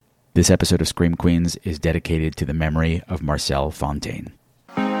This episode of Scream Queens is dedicated to the memory of Marcel Fontaine.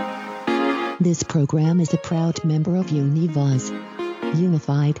 This program is a proud member of Univoz.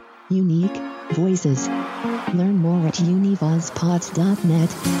 Unified, unique, voices. Learn more at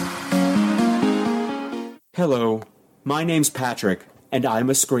univozpods.net. Hello, my name's Patrick, and I'm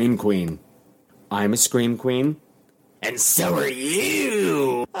a Scream Queen. I'm a Scream Queen, and so are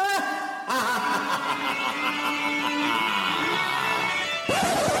you!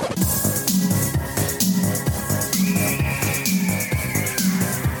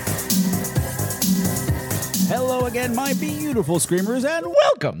 Hello again, my beautiful screamers, and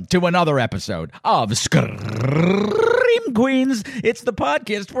welcome to another episode of Scream Queens. It's the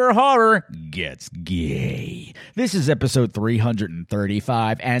podcast where horror gets gay. This is episode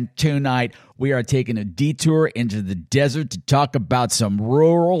 335, and tonight we are taking a detour into the desert to talk about some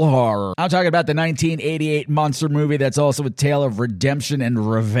rural horror. I'm talking about the 1988 monster movie that's also a tale of redemption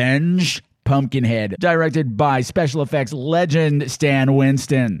and revenge, Pumpkinhead, directed by special effects legend Stan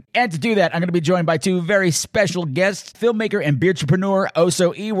Winston. And to do that, I'm going to be joined by two very special guests, filmmaker and beertrepreneur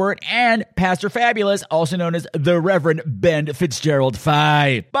Oso Ewert and Pastor Fabulous, also known as the Reverend Ben Fitzgerald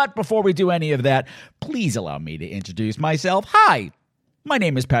Fye. But before we do any of that, please allow me to introduce myself. Hi! My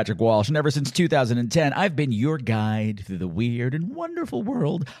name is Patrick Walsh, and ever since 2010, I've been your guide through the weird and wonderful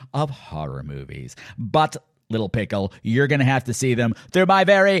world of horror movies. But Little Pickle, you're going to have to see them through my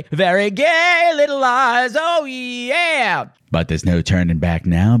very, very gay little eyes. Oh, yeah. But there's no turning back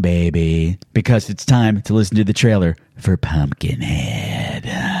now, baby, because it's time to listen to the trailer for Pumpkinhead.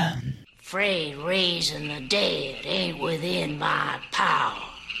 Afraid raising the dead ain't within my power.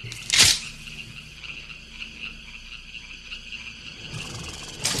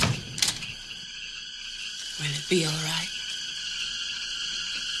 Will it be all right?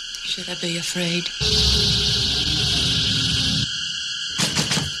 Should I be afraid?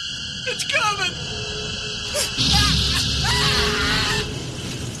 It's coming!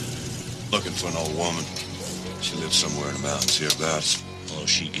 Looking for an old woman. She lives somewhere in the mountains hereabouts. All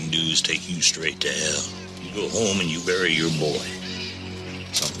she can do is take you straight to hell. You go home and you bury your boy.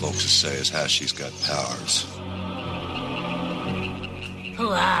 Some folks say as how she's got powers. Who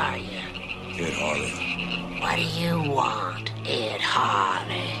are you? Ed Harley. What do you want, Ed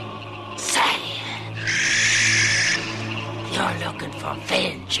Harley? Say it. You're looking for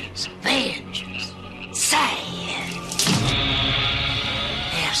vengeance. Vengeance. Say it.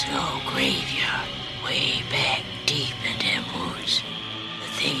 There's an old graveyard way back deep in them woods. The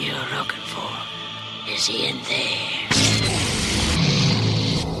thing you're looking for is in there.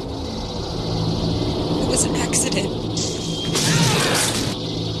 It was an accident.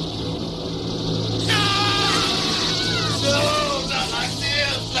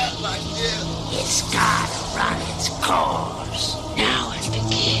 It's gotta run its course. Now it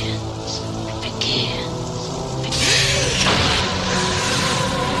begins. It begins.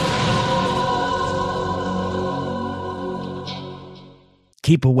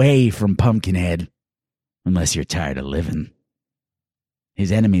 Keep away from Pumpkinhead, unless you're tired of living.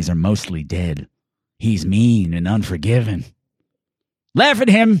 His enemies are mostly dead. He's mean and unforgiving. Laugh at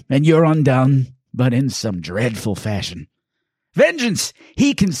him, and you're undone, but in some dreadful fashion. Vengeance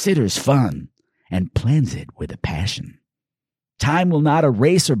he considers fun, and plans it with a passion. Time will not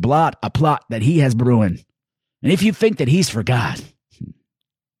erase or blot a plot that he has brewing. And if you think that he's forgot,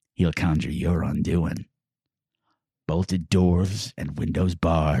 he'll conjure your undoing. Bolted doors and windows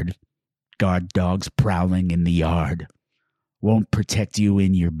barred, guard dogs prowling in the yard, won't protect you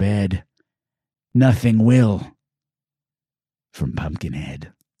in your bed. Nothing will. From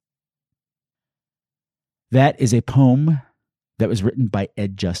Pumpkinhead. That is a poem that was written by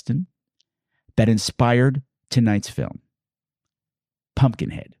Ed Justin that inspired tonight's film,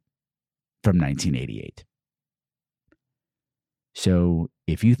 Pumpkinhead, from 1988. So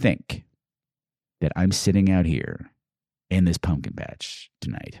if you think that I'm sitting out here in this pumpkin patch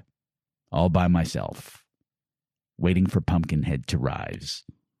tonight, all by myself, waiting for Pumpkinhead to rise,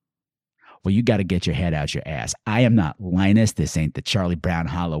 well, you got to get your head out your ass. I am not Linus. This ain't the Charlie Brown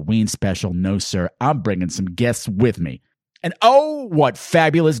Halloween special. No, sir. I'm bringing some guests with me. And oh, what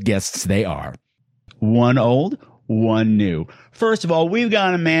fabulous guests they are. One old, one new. First of all, we've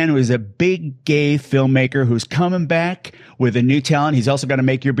got a man who is a big gay filmmaker who's coming back with a new talent. He's also going to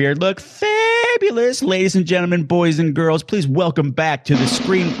make your beard look fabulous. Ladies and gentlemen, boys and girls, please welcome back to the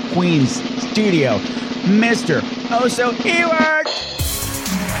Scream Queens studio, Mr. Oso Ewert.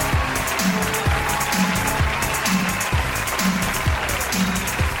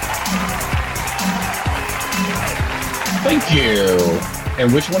 Thank you.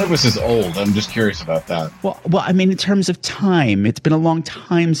 And which one of us is old? I'm just curious about that. Well, I mean, in terms of time, it's been a long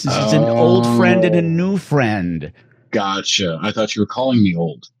time since it's an old friend and a new friend. Gotcha. I thought you were calling me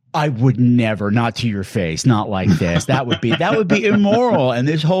old. I would never, not to your face, not like this. That would be immoral. And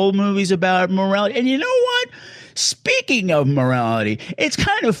this whole movie's about morality. And you know what? Speaking of morality, it's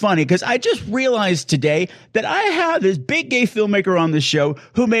kind of funny because I just realized today that I have this big gay filmmaker on the show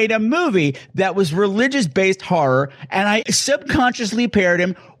who made a movie that was religious-based horror, and I subconsciously paired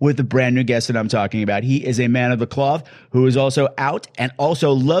him with the brand new guest that I'm talking about. He is a man of the cloth who is also out and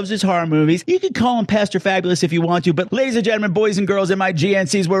also loves his horror movies. You can call him Pastor Fabulous if you want to, but ladies and gentlemen, boys and girls in my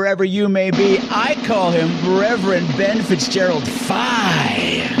GNCs, wherever you may be, I call him Reverend Ben Fitzgerald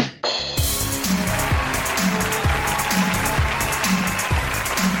Phi.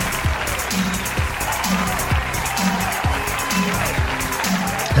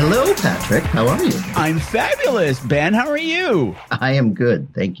 Hello, Patrick. How are you? I'm fabulous. Ben, how are you? I am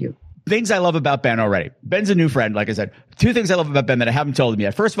good. Thank you. Things I love about Ben already. Ben's a new friend, like I said. Two things I love about Ben that I haven't told him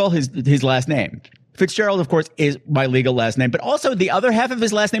yet. First of all, his last name. Fitzgerald, of course, is my legal last name, but also the other half of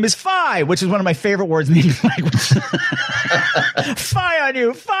his last name is Phi, which is one of my favorite words in the English language. Phi on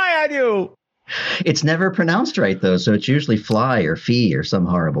you, Phi on you. It's never pronounced right, though, so it's usually fly or fee or some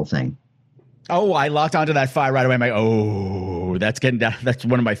horrible thing. Oh, I locked onto that Phi right away. I'm like, oh, that's getting down. That's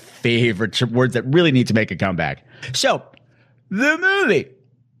one of my favorite words that really need to make a comeback. So, the movie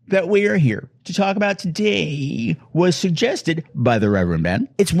that we are here to talk about today was suggested by the Reverend Ben.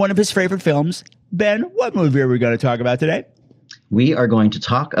 It's one of his favorite films. Ben, what movie are we going to talk about today? We are going to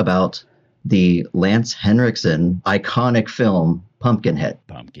talk about the Lance Henriksen iconic film, Pumpkinhead.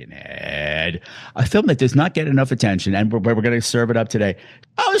 Pumpkinhead. A film that does not get enough attention, and we're going to serve it up today.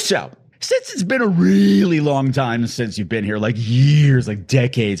 Oh, so, since it's been a really long time since you've been here, like years, like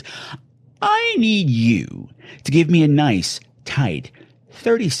decades, I need you to give me a nice, tight,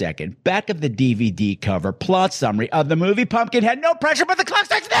 30-second back of the DVD cover plot summary of the movie Pumpkinhead. No pressure, but the clock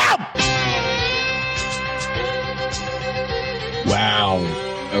starts now! Wow.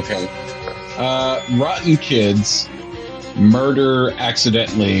 Okay. Rotten kids murder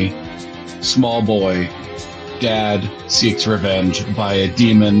accidentally small boy. Dad seeks revenge by a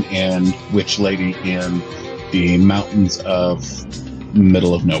demon and witch lady in the mountains of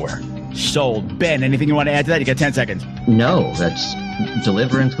middle of nowhere. Sold. Ben, anything you want to add to that? You got 10 seconds. No, that's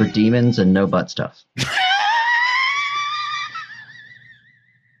deliverance with demons and no butt stuff.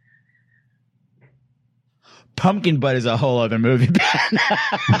 Pumpkin Butt is a whole other movie,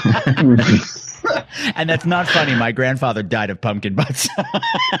 Ben. And that's not funny. My grandfather died of pumpkin butts.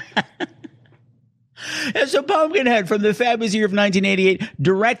 And so Pumpkinhead from the fabulous year of 1988,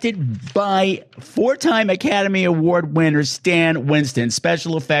 directed by four-time Academy Award winner Stan Winston,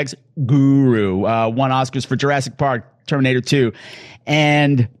 special effects guru, won Oscars for Jurassic Park, Terminator 2,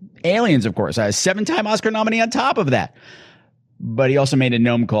 and Aliens, of course. A 7-time Oscar nominee on top of that. But he also made a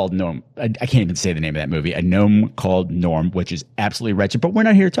gnome called Norm. I can't even say the name of that movie. A gnome called Norm, which is absolutely wretched. But we're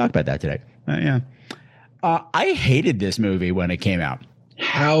not here to talk about that today. I hated this movie when it came out.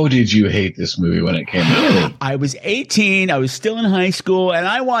 How did you hate this movie when it came out? I was 18. I was still in high school, and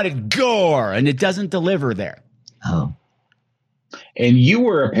I wanted gore, and it doesn't deliver there. Oh. And you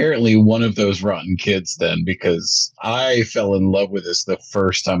were apparently one of those rotten kids then, because I fell in love with this the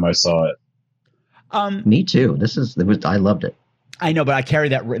first time I saw it. Me too. I loved it. I know, but I carry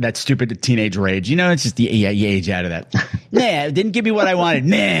that stupid teenage rage. You know, it's just you age out of that. Nah, it didn't give me what I wanted.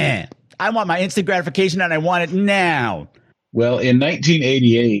 Nah, I want my instant gratification, and I want it now. Well, in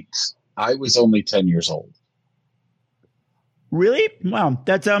 1988, I was only 10 years old. Really? Wow,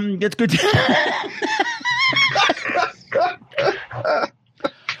 that's good.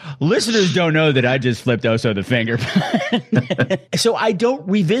 Listeners don't know that I just flipped Oso the finger. So I don't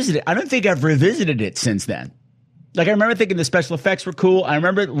revisit it. I don't think I've revisited it since then. Like, I remember thinking the special effects were cool. I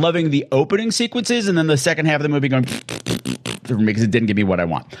remember loving the opening sequences, and then the second half of the movie going because it didn't give me what I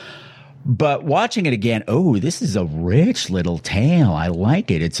want. But watching it again, oh, this is a rich little tale. I like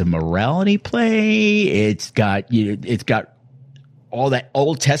it. It's a morality play. It's got all that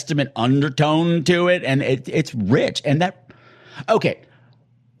Old Testament undertone to it, and it's rich. And okay,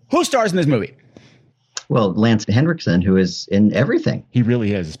 who stars in this movie? Well, Lance Henriksen, who is in everything. He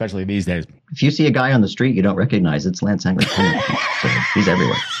really is, especially these days. If you see a guy on the street you don't recognize, it's Lance Henriksen. So he's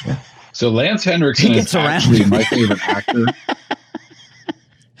everywhere. Yeah. So Lance Henriksen is actually my favorite actor.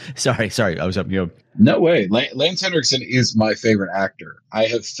 Sorry. I was up. No way. Lance Henriksen is my favorite actor. I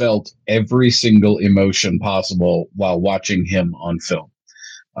have felt every single emotion possible while watching him on film.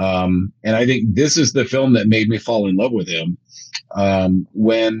 And I think this is the film that made me fall in love with him.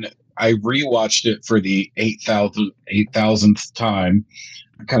 When I rewatched it for the 8,000th time,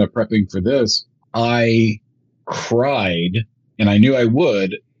 kind of prepping for this. I cried, and I knew I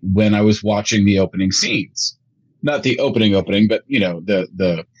would when I was watching the opening scenes. Not the opening, but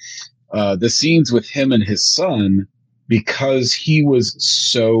the scenes with him and his son, because he was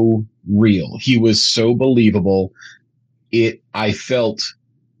so real. He was so believable. I felt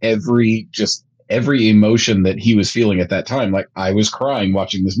every emotion that he was feeling at that time. Like, I was crying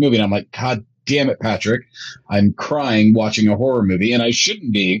watching this movie, and I'm like, God damn it, Patrick, I'm crying watching a horror movie, and I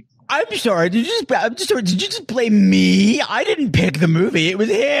shouldn't be. I'm sorry. Did you just blame me? I didn't pick the movie. It was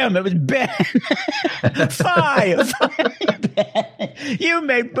him. It was Ben. Five. You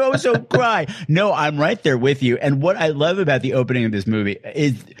made Bozo cry. No, I'm right there with you. And what I love about the opening of this movie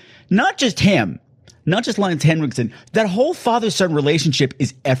is not just him, not just Lance Henriksen. That whole father-son relationship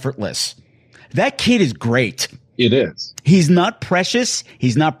is effortless. That kid is great. It is. He's not precious.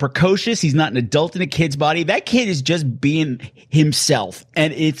 He's not precocious. He's not an adult in a kid's body. That kid is just being himself,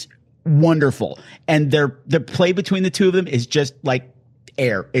 and it's wonderful. And the play between the two of them is just like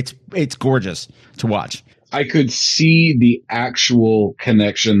air. It's gorgeous to watch. I could see the actual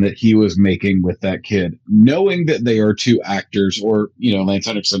connection that he was making with that kid, knowing that they are two actors, or, Lance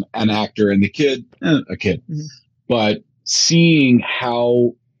Henriksen, an actor, and the kid, a kid. Mm-hmm. But seeing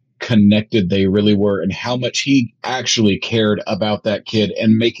how connected they really were and how much he actually cared about that kid,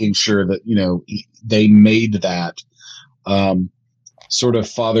 and making sure that, they made that sort of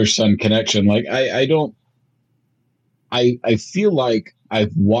father-son connection. Like, I feel like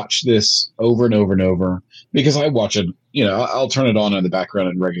I've watched this over and over and over, because I watch it, I'll turn it on in the background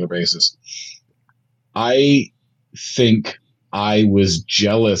on a regular basis. I think I was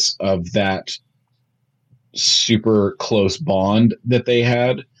jealous of that super close bond that they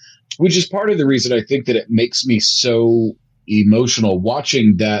had, which is part of the reason I think that it makes me so emotional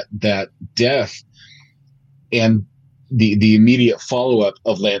watching that death and the immediate follow-up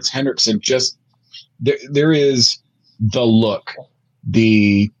of Lance Henriksen. Just there is the look.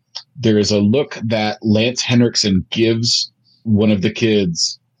 There is a look that Lance Henriksen gives one of the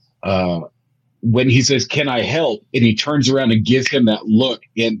kids when he says, "Can I help?" and he turns around and gives him that look,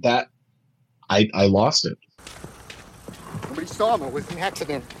 and that I lost it. Nobody saw him. It was an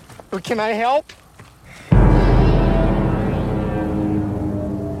accident. But can I help?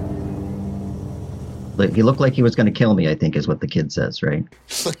 He looked like he was going to kill me, I think is what the kid says, right?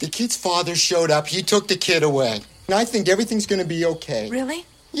 Look, the kid's father showed up. He took the kid away. And I think everything's going to be okay. Really?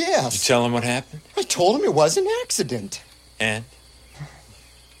 Yes. You tell him what happened? I told him it was an accident. And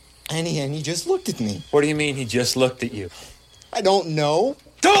he just looked at me. What do you mean he just looked at you? I don't know.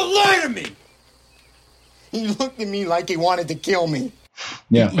 Don't lie to me! He looked at me like he wanted to kill me.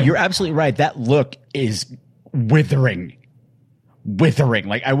 Yeah. You're absolutely right. That look is withering.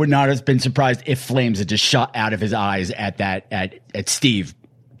 Like, I would not have been surprised if flames had just shot out of his eyes at Steve,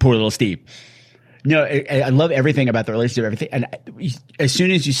 poor little Steve. No, I love everything about the relationship, everything. And as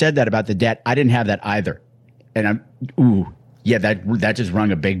soon as you said that about the debt, I didn't have that either. And that just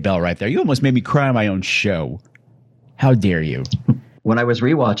rung a big bell right there. You almost made me cry on my own show. How dare you? When I was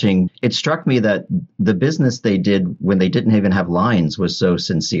rewatching, it struck me that the business they did when they didn't even have lines was so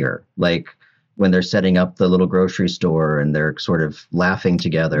sincere. Like, when they're setting up the little grocery store and they're sort of laughing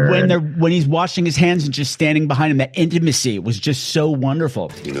together. When he's washing his hands and just standing behind him, that intimacy was just so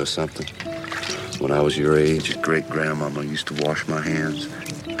wonderful. You know something? When I was your age, great-grandmama used to wash my hands.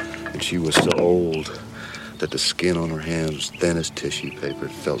 And she was so old that the skin on her hands was thin as tissue paper.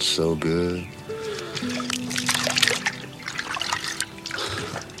 It felt so good.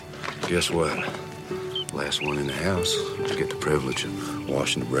 Guess what? Last one in the house to get the privilege of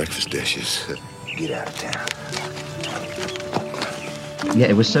washing the breakfast dishes. Get out of town. Yeah,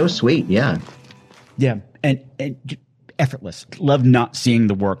 it was so sweet. Yeah. Yeah. And effortless. Love not seeing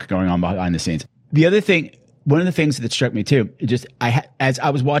the work going on behind the scenes. The other thing, one of the things that struck me too, as I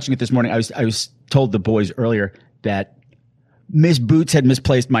was watching it this morning, I was told the boys earlier that Miss Boots had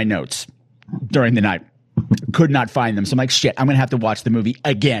misplaced my notes during the night. Could not find them. So I'm like, shit, I'm going to have to watch the movie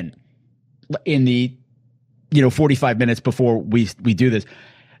again in the 45 minutes before we do this.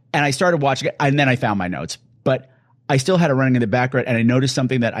 And I started watching it, and then I found my notes. But I still had it running in the background, and I noticed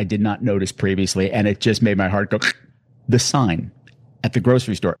something that I did not notice previously, and it just made my heart go, the sign at the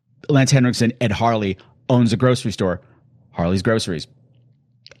grocery store. Lance Henriksen, Ed Harley, owns a grocery store, Harley's Groceries.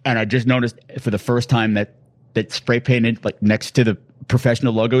 And I just noticed for the first time that spray painted like next to the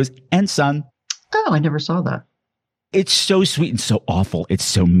professional logos and son. Oh, I never saw that. It's so sweet and so awful. It's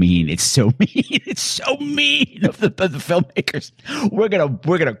so mean. It's so mean. It's so mean of the filmmakers. We're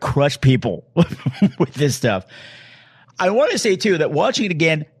gonna crush people with this stuff. I want to say too that watching it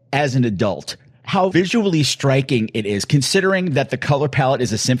again, as an adult how visually striking it is, considering that the color palette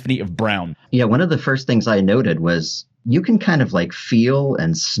is a symphony of brown. Yeah, one of the first things I noted was you can kind of like feel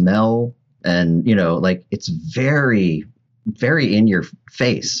and smell and, you know, like it's very, very in your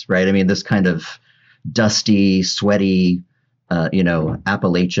face, right? I mean, this kind of dusty, sweaty,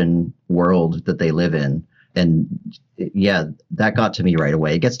 Appalachian world that they live in. And yeah, that got to me right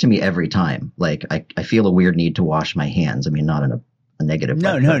away. It gets to me every time. Like I feel a weird need to wash my hands. I mean, not in a negative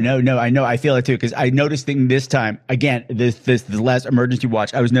way. No. I know. I feel it too. Cause I noticed this time, again, the last emergency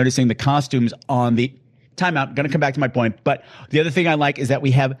watch, I was noticing the costumes on the timeout. I'm going to come back to my point. But the other thing I like is that we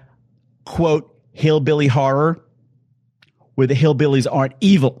have, quote, hillbilly horror where the hillbillies aren't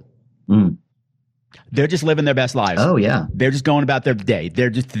evil. Mm. They're just living their best lives. Oh, yeah. They're just going about their day.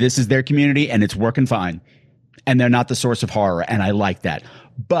 This is their community and it's working fine. And they're not the source of horror. And I like that.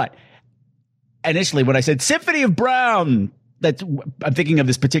 But initially when I said Symphony of Brown, I'm thinking of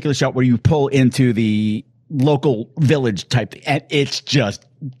this particular shot where you pull into the local village type thing, and it's just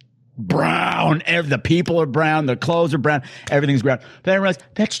brown. The people are brown. The clothes are brown. Everything's brown. But then I realized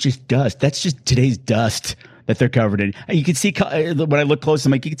that's just dust. That's just today's dust that they're covered in. And you can see when I look close,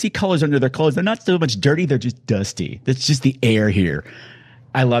 I'm like, you can see colors under their clothes. They're not so much dirty. They're just dusty. That's just the air here.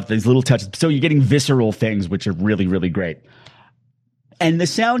 I love these little touches. So you're getting visceral things, which are really, really great. And the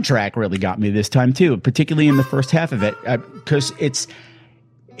soundtrack really got me this time too, particularly in the first half of it, because it's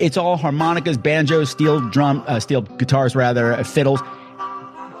all harmonicas, banjos, steel guitars, fiddles,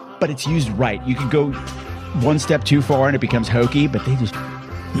 but it's used right. You could go one step too far and it becomes hokey, but they just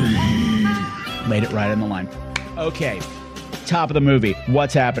laid it right on the line. Okay, top of the movie.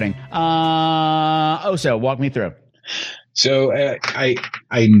 What's happening? Oso, walk me through. So I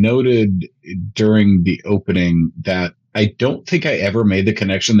noted during the opening that I don't think I ever made the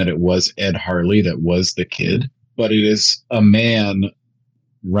connection that it was Ed Harley that was the kid, but it is a man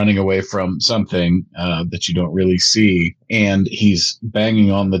running away from something that you don't really see. And he's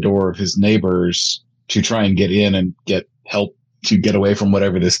banging on the door of his neighbors to try and get in and get help to get away from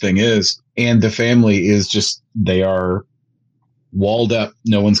whatever this thing is. And the family is just, they are walled up.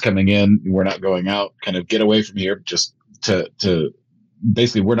 No one's coming in. We're not going out. Kind of get away from here just to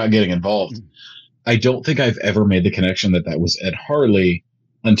basically, we're not getting involved. I don't think I've ever made the connection that was Ed Harley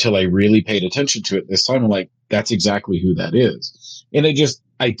until I really paid attention to it this time. I'm like, that's exactly who that is. And I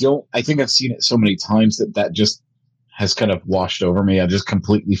think I've seen it so many times that just has kind of washed over me. I just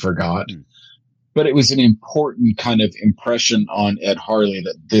completely forgot. But it was an important kind of impression on Ed Harley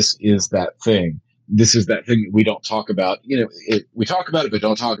that this is that thing. This is that thing that we don't talk about. We talk about it, but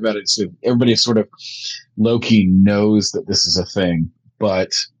don't talk about it. So everybody sort of low-key knows that this is a thing,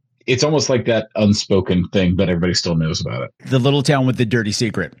 but it's almost like that unspoken thing, but everybody still knows about it. The little town with the dirty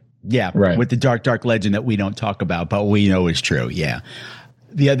secret. Yeah. Right. With the dark, dark legend that we don't talk about, but we know is true. Yeah.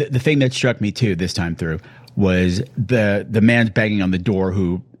 The thing that struck me too this time through was the man's banging on the door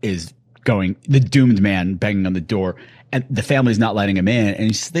the doomed man banging on the door, and the family's not letting him in. And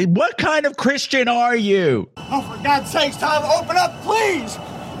he's like, what kind of Christian are you? Oh, for God's sakes, Tom, open up, please!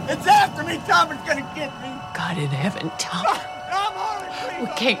 It's after me, Tom, it's gonna get me! God in heaven, Tom. Tom, We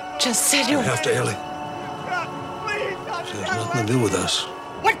can't just sit here. We have to, Ellie. She has nothing to do with us.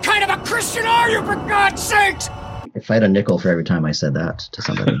 What kind of a Christian are you, for God's sakes? If I had a nickel for every time I said that to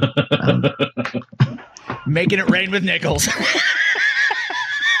somebody. Making it rain with nickels.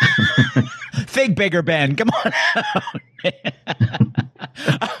 Think bigger, Ben. Come on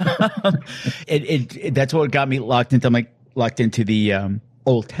out. That's what got me locked into the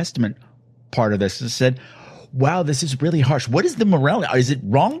Old Testament part of this. I said, wow, this is really harsh. What is the morality? Is it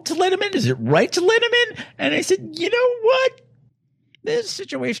wrong to let him in? Is it right to let him in? And I said, you know what? This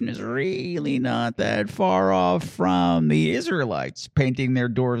situation is really not that far off from the Israelites painting their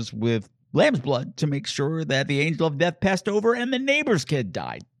doors with lamb's blood to make sure that the angel of death passed over and the neighbor's kid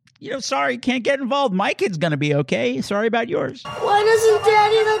died. Sorry, can't get involved. My kid's going to be okay. Sorry about yours. Why doesn't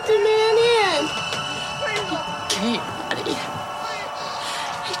Daddy let the man in? He can't, buddy.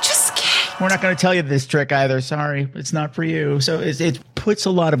 He just can't. We're not going to tell you this trick either. Sorry, it's not for you. So it puts a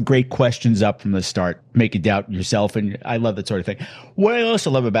lot of great questions up from the start, make you doubt yourself. And I love that sort of thing. What I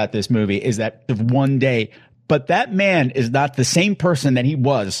also love about this movie is that one day, but that man is not the same person that he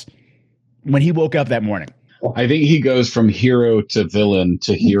was when he woke up that morning. I think he goes from hero to villain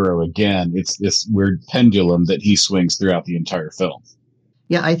to hero again. It's this weird pendulum that he swings throughout the entire film.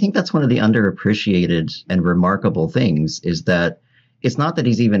 Yeah, I think that's one of the underappreciated and remarkable things is that it's not that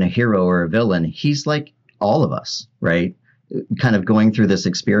he's even a hero or a villain. He's like all of us, right? Kind of going through this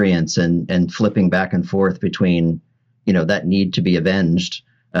experience and flipping back and forth between, that need to be avenged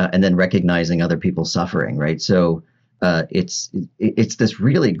and then recognizing other people's suffering, right? So it's this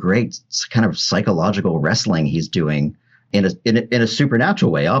really great kind of psychological wrestling he's doing in a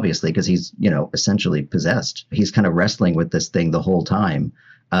supernatural way, obviously, because he's, essentially possessed. He's kind of wrestling with this thing the whole time.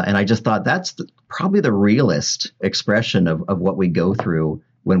 And I just thought that's probably the realest expression of what we go through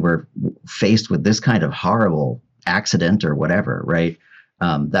when we're faced with this kind of horrible accident or whatever, right?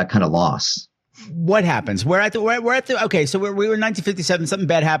 That kind of loss. What happens? Okay, so we were in 1957. Something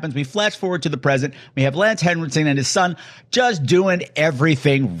bad happens. We flash forward to the present. We have Lance Henriksen and his son just doing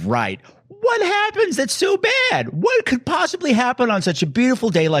everything right. What happens that's so bad? What could possibly happen on such a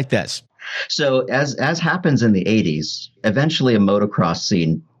beautiful day like this? So as happens in the 80s, eventually a motocross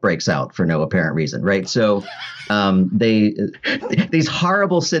scene breaks out for no apparent reason, right? So these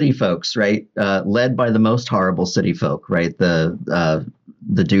horrible city folks, right, led by the most horrible city folk, right, the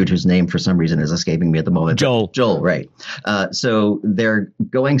dude whose name for some reason is escaping me at the moment. Joel, right. So they're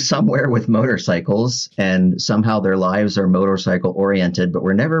going somewhere with motorcycles, and somehow their lives are motorcycle oriented, but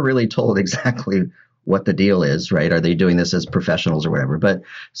we're never really told exactly what the deal is, right? Are they doing this as professionals or whatever? But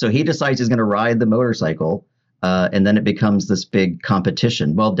so he decides he's going to ride the motorcycle, and then it becomes this big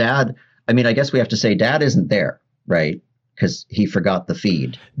competition. Well, I guess we have to say Dad isn't there, right? Because he forgot the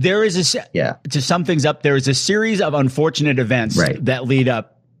feed. There is to sum things up, there is a series of unfortunate events that lead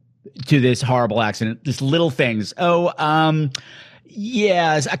up to this horrible accident. Just little things.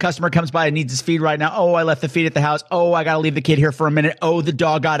 Yes, a customer comes by and needs his feed right now. Oh, I left the feed at the house. Oh, I got to leave the kid here for a minute. Oh, the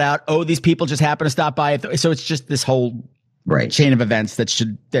dog got out. Oh, these people just happen to stop by. So it's just this whole chain of events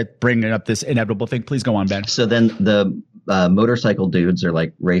that bring up this inevitable thing. Please go on, Ben. So then the motorcycle dudes are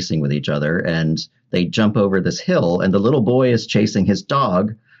like racing with each other, and they jump over this hill, and the little boy is chasing his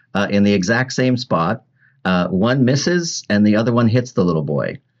dog in the exact same spot. One misses and the other one hits the little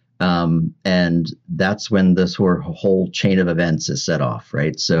boy. And that's when this whole chain of events is set off,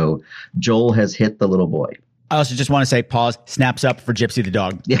 right? So Joel has hit the little boy. I also just want to say, pause, snaps up for Gypsy the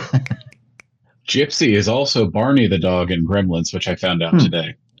dog. Yeah. Gypsy is also Barney the dog in Gremlins, which I found out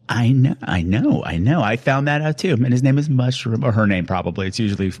today. I know. I found that out too. And his name is Mushroom, or her name probably. It's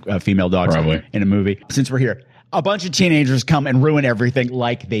usually a female dog in a movie. Since we're here, a bunch of teenagers come and ruin everything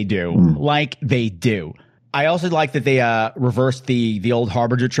like they do. I also like that they reversed the old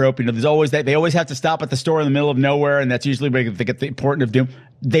Harbinger trope. There's always that they always have to stop at the store in the middle of nowhere, and that's usually where they get the Portent of Doom.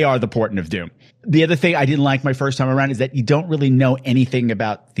 They are the Portent of Doom. The other thing I didn't like my first time around is that you don't really know anything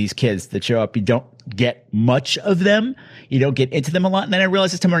about these kids that show up. You don't get much of them. You don't get into them a lot. And then I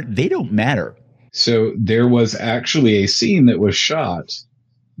realized this time around, they don't matter. So there was actually a scene that was shot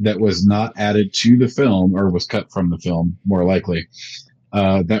that was not added to the film, or was cut from the film, more likely.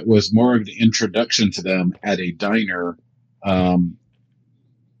 That was more of an introduction to them at a diner. I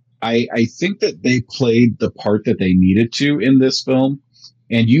think that they played the part that they needed to in this film,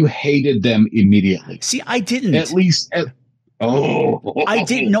 and you hated them immediately. See, I didn't. I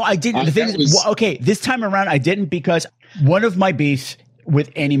didn't. No, I didn't. The thing is, okay, this time around, I didn't, because one of my beefs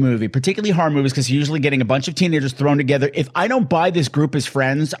with any movie, particularly horror movies, because you're usually getting a bunch of teenagers thrown together. If I don't buy this group as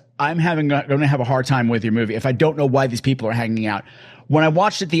friends, I'm going to have a hard time with your movie if I don't know why these people are hanging out. When I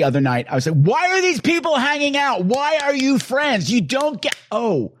watched it the other night, I was like, why are these people hanging out? Why are you friends? You don't get...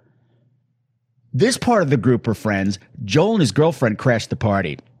 Oh, this part of the group are friends. Joel and his girlfriend crashed the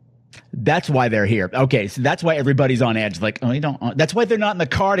party. That's why they're here. Okay, so that's why everybody's on edge. Like, oh, you don't... That's why they're not in the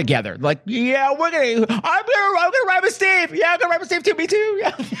car together. Like, yeah, I'm gonna ride with Steve. Yeah, I'm gonna ride with Steve too. Me too.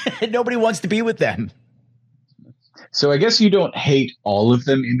 Yeah. Nobody wants to be with them. So I guess you don't hate all of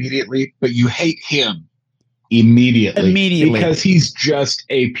them immediately, but you hate him. Immediately. Because he's just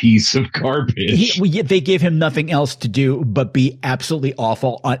a piece of garbage. They give him nothing else to do but be absolutely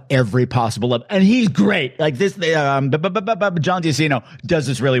awful on every possible level. And he's great. Like this, John Diacino does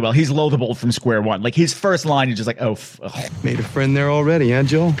this really well. He's loathable from square one. Like his first line is just like, Made a friend there already, huh,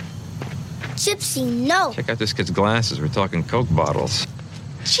 Joel? Gypsy, no. Check out this kid's glasses. We're talking Coke bottles.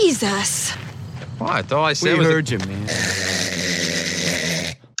 Jesus. What? All I said we was... heard you, man.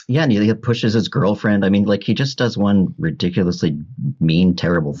 Yeah, and he pushes his girlfriend. I mean, like, he just does one ridiculously mean,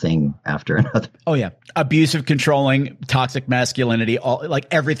 terrible thing after another. Oh, yeah. Abusive, controlling, toxic masculinity, all like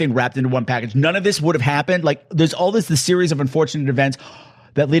everything wrapped into one package. None of this would have happened. Like, there's all the series of unfortunate events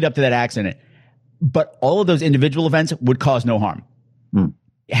that lead up to that accident. But all of those individual events would cause no harm.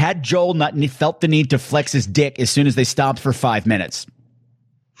 Had Joel not felt the need to flex his dick as soon as they stopped for 5 minutes.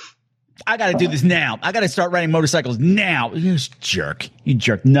 I got to do this now. I got to start riding motorcycles now. You jerk. You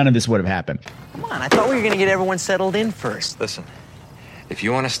jerk. None of this would have happened. Come on, I thought we were going to get everyone settled in first. Listen, if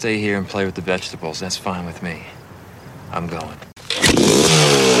you want to stay here and play with the vegetables, that's fine with me. I'm going.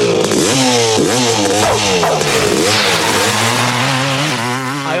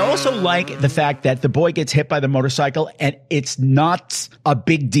 I also like the fact that the boy gets hit by the motorcycle and it's not a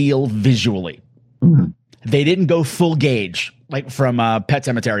big deal visually. Mm-hmm. They didn't go full gauge like from Pet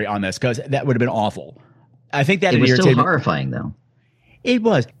Sematary on this because that would have been awful. I think that it was still horrifying, though. It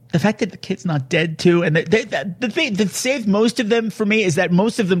was. The fact that the kid's not dead, too, and the thing that saved most of them for me is that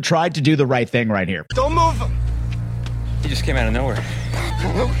most of them tried to do the right thing right here. Don't move him. He just came out of nowhere.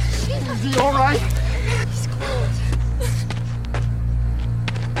 Is he all right? He's cold.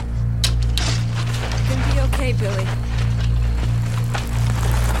 Gonna be okay, Billy.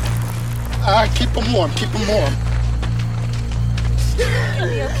 Keep him warm. Keep him warm.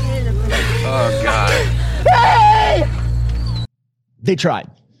 Oh, God. Hey! They tried.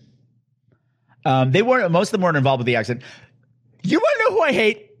 Most of them weren't involved with the accident. You want to know who I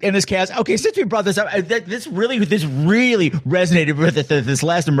hate in this cast? Okay, since we brought this up, this really resonated with this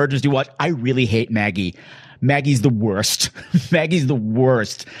last emergency watch. I really hate Maggie. Maggie's the worst. Maggie's the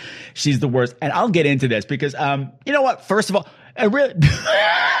worst. She's the worst. And I'll get into this because, you know what? First of all, I really...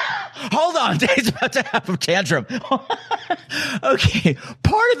 Hold on, Dave's about to have a tantrum. Okay,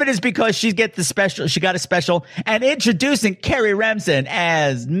 part of it is because she got a special, and introducing Carrie Remsen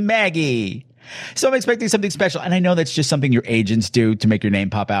as Maggie. So I'm expecting something special, and I know that's just something your agents do to make your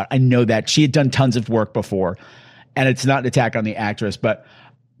name pop out. I know that. She had done tons of work before, and it's not an attack on the actress, but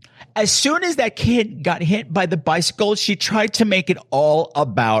as soon as that kid got hit by the bicycle, she tried to make it all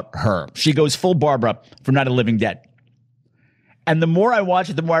about her. She goes full Barbara from Night of the Living Dead. And the more I watch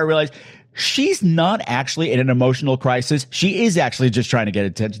it, the more I realize she's not actually in an emotional crisis. She is actually just trying to get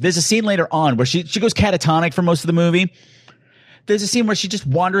attention. There's a scene later on where she goes catatonic for most of the movie. There's a scene where she just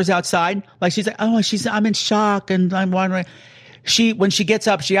wanders outside. Like she's like, I'm in shock and I'm wandering. When she gets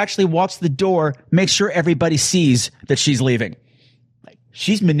up, she actually walks to the door, makes sure everybody sees that she's leaving.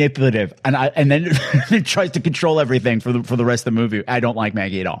 She's manipulative and then tries to control everything for the rest of the movie. I don't like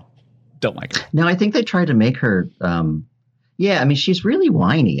Maggie at all. Don't like her. No, I think they tried to make her, yeah, I mean, she's really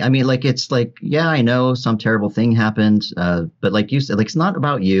whiny. I mean, like, it's like, yeah, I know some terrible thing happened, but like you said, like, it's not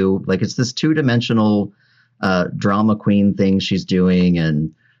about you. Like, it's this two-dimensional drama queen thing she's doing.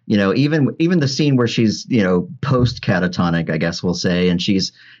 And, you know, even the scene where she's, you know, post-catatonic, I guess we'll say, and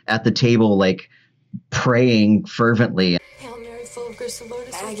she's at the table, like, praying fervently. Hail Mary, full of grace, the Lord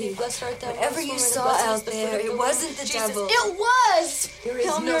is with you. Blessed art thou. Whatever you saw out there, it wasn't the devil. It was.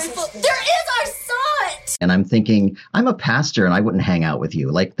 Hail Mary, full. There is. I saw it. And I'm thinking, I'm a pastor and I wouldn't hang out with you.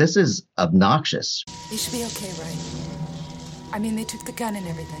 Like, this is obnoxious. You should be okay, right? I mean, they took the gun and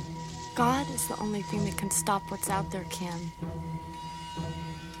everything. God is the only thing that can stop what's out there, Ken.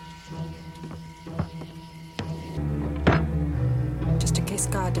 Just in case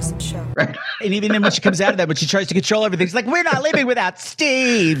God doesn't show. Right. And even then when she comes out of that, when she tries to control everything, she's like, we're not living without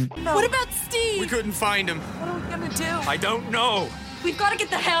Steve. No. What about Steve? We couldn't find him. What are we gonna do? I don't know. We've got to get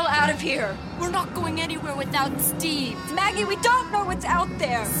the hell out of here. We're not going anywhere without Steve. Maggie, we don't know what's out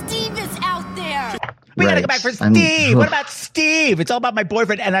there. Steve is out there. We gotta go back for Steve. What about Steve? It's all about my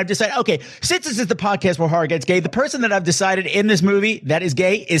boyfriend. And I've decided, okay, since this is the podcast where horror gets gay, the person that I've decided in this movie that is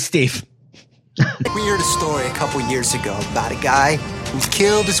gay is Steve. We heard a story a couple years ago about a guy who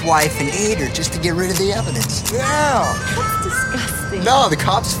killed his wife and ate her just to get rid of the evidence. Yeah. That's disgusting. No, the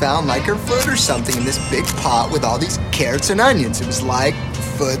cops found like her foot or something in this big pot with all these carrots and onions. It was like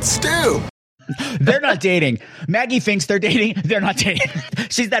foot stew. They're not dating. Maggie thinks they're dating. They're not dating.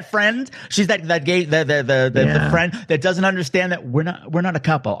 She's that friend. She's that gay the friend that doesn't understand that we're not a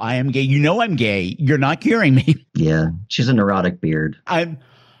couple. I am gay. You know I'm gay. You're not curing me. Yeah, she's a neurotic beard. I'm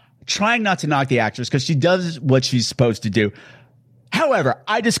trying not to knock the actress because she does what she's supposed to do. However,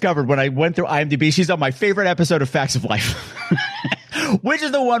 I discovered when I went through IMDb, she's on my favorite episode of Facts of Life, which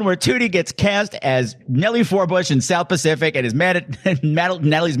is the one where Tootie gets cast as Nellie Forbush in South Pacific and is mad at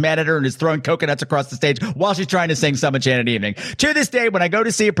Nellie's mad at her and is throwing coconuts across the stage while she's trying to sing Some Enchanted Evening. To this day, when I go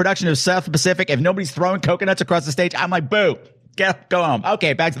to see a production of South Pacific, if nobody's throwing coconuts across the stage, I'm like, boo, go home.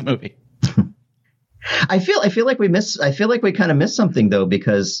 Okay, back to the movie. I feel like we kind of missed something though,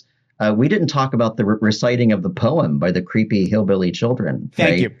 because we didn't talk about the reciting of the poem by the creepy hillbilly children.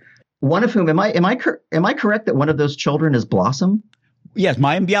 Thank you. One of whom am I correct that one of those children is Blossom? Yes,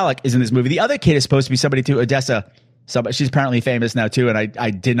 Mayim Bialik is in this movie. The other kid is supposed to be somebody too, Odessa. She's apparently famous now too, and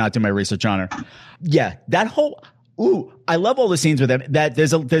I did not do my research on her. Yeah, that whole I love all the scenes with them. That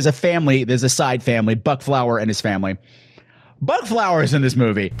there's a family, there's a side family, Buck Flower and his family. Buck Flower is in this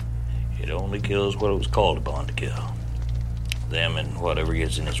movie. It only kills what it was called upon to kill. Them and whatever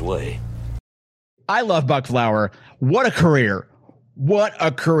gets in his way. I love Buck Flower. What a career. What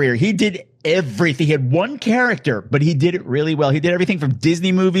a career. He did everything. He had one character, but he did it really well. He did everything from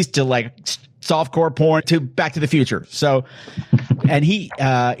Disney movies to like softcore porn to Back to the Future. So, and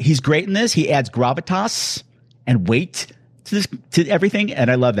he's great in this. He adds gravitas and weight to everything,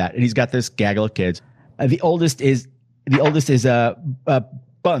 and I love that. And he's got this gaggle of kids. The oldest is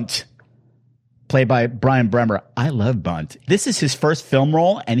Bunt, played by Brian Bremer. I love Bunt. This is his first film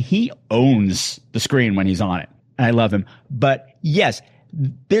role, and he owns the screen when he's on it. And I love him. But yes,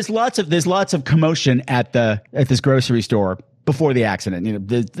 there's lots of commotion at this grocery store before the accident. You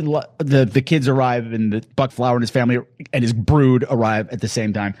know, the kids arrive, and the Buck Flower and his family and his brood arrive at the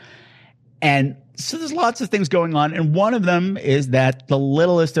same time. And so there's lots of things going on, and one of them is that the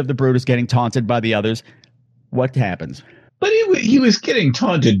littlest of the brood is getting taunted by the others. What happens? But he was getting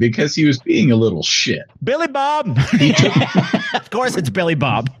taunted because he was being a little shit. Billy Bob! Of course it's Billy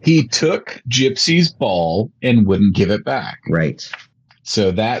Bob. He took Gypsy's ball and wouldn't give it back. Right.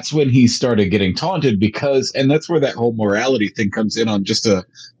 So that's when he started getting taunted and that's where that whole morality thing comes in on just a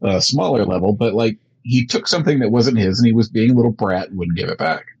smaller level. But like, he took something that wasn't his and he was being a little brat and wouldn't give it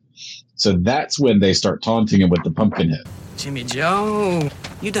back. So that's when they start taunting him with the pumpkin head. Jimmy Joe,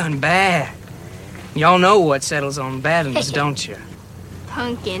 you done bad. Y'all know what settles on badness, don't you?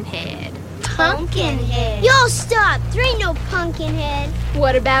 Pumpkinhead. Pumpkinhead. Y'all stop. There ain't no Pumpkinhead.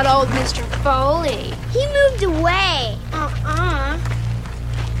 What about old Mr. Foley? He moved away.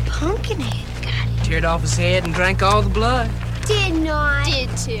 Pumpkinhead got it. Teared off his head and drank all the blood. Did not. Did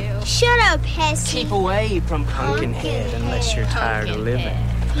too. Shut up, Hessie. Keep away from Pumpkinhead unless you're tired of living.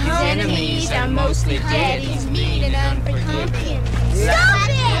 His enemies are mostly dead. He's mean and unforgiving. Stop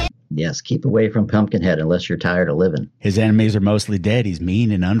it! Yes, keep away from Pumpkinhead unless you're tired of living. His enemies are mostly dead. He's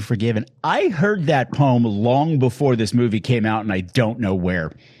mean and unforgiving. I heard that poem long before this movie came out, and I don't know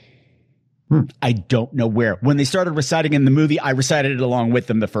where. I don't know where. When they started reciting in the movie, I recited it along with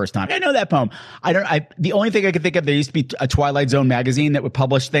them the first time. I know that poem. The only thing I could think of, there used to be a Twilight Zone magazine that would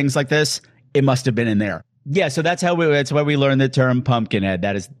publish things like this. It must have been in there. Yeah, so that's why we learned the term Pumpkinhead.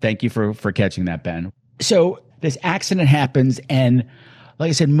 That is, thank you for catching that, Ben. So this accident happens, and like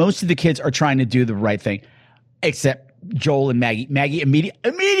I said, most of the kids are trying to do the right thing, except Joel and Maggie. Maggie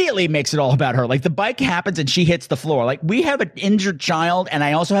immediately makes it all about her. Like, the bike happens and she hits the floor. Like, we have an injured child, and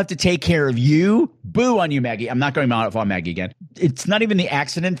I also have to take care of you. Boo on you, Maggie. I'm not going off on Maggie again. It's not even the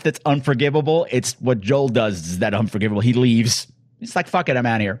accident that's unforgivable. It's what Joel does is that unforgivable. He leaves. It's like, fuck it, I'm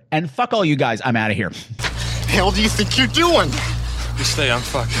out of here. And fuck all you guys, I'm out of here. Hell do you think you're doing? You stay on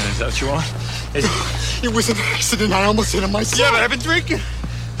fucking. Is that what you want? It was an accident. I almost hit him myself. Yeah, but I've been drinking.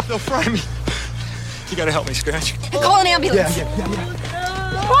 They'll fry me. You gotta help me, Scratch. Call an ambulance.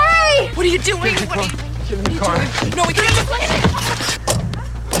 Yeah. Why? What are you doing? Get in the car. No, we can't.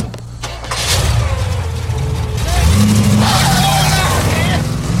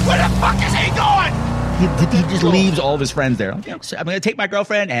 Where the fuck is he going? He just leaves all of his friends there. Okay, so I'm going to take my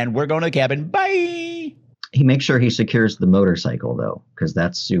girlfriend, and we're going to the cabin. Bye. He makes sure he secures the motorcycle, though, because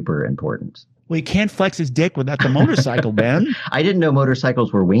that's super important. Well, he can't flex his dick without the motorcycle, Ben. I didn't know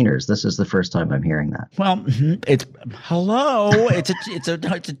motorcycles were wieners. This is the first time I'm hearing that. Well, it's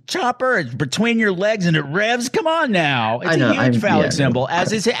a chopper. It's between your legs and it revs. Come on now. It's a huge phallic symbol,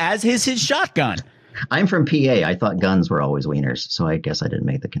 as is his shotgun. I'm from PA. I thought guns were always wieners, so I guess I didn't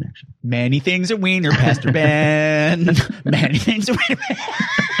make the connection. Many things are wiener, Pastor Ben. Many things are wiener.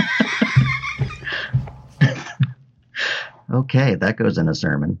 Okay, that goes in a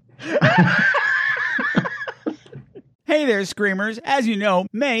sermon. Hey there, Screamers. As you know,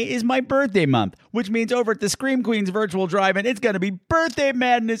 May is my birthday month, which means over at the Scream Queens Virtual Drive-In, it's going to be birthday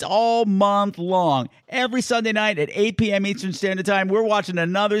madness all month long. Every Sunday night at 8 p.m. Eastern Standard Time, we're watching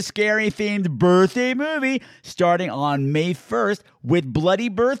another scary-themed birthday movie starting on May 1st with Bloody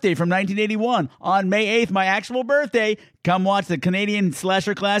Birthday from 1981. On May 8th, my actual birthday, come watch the Canadian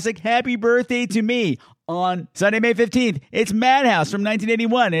slasher classic Happy Birthday to Me. On Sunday, May 15th, it's Madhouse from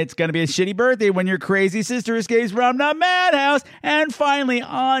 1981. It's going to be a shitty birthday when your crazy sister escapes from the madhouse. And finally,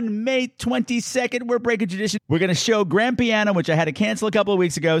 on May 22nd, we're breaking tradition. We're going to show Grand Piano, which I had to cancel a couple of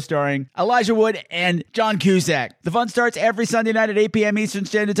weeks ago, starring Elijah Wood and John Cusack. The fun starts every Sunday night at 8 p.m. Eastern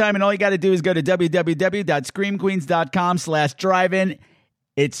Standard Time, and all you got to do is go to www.screamqueens.com/drive-in.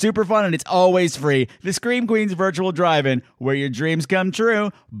 It's super fun, and it's always free. The Scream Queens Virtual Drive-In, where your dreams come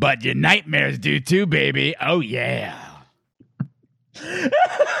true, but your nightmares do too, baby. Oh, yeah.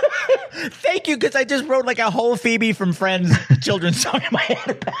 Thank you, because I just wrote like a whole Phoebe from Friends children's song in my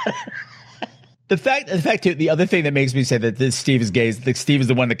head about it. The fact too, the other thing that makes me say that this Steve is gay is that Steve is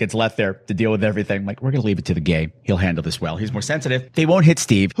the one that gets left there to deal with everything. I'm like, we're going to leave it to the gay. He'll handle this well. He's more sensitive. They won't hit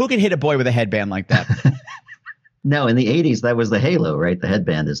Steve. Who can hit a boy with a headband like that? No, in the 80s, that was the halo, right? The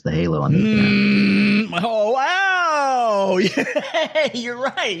headband is the halo on the Oh, wow. You're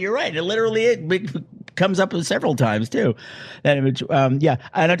right. It literally it comes up several times, too. That image. Yeah.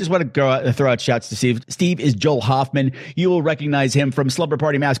 And I just want to throw out shouts to Steve. Steve is Joel Hoffman. You will recognize him from Slumber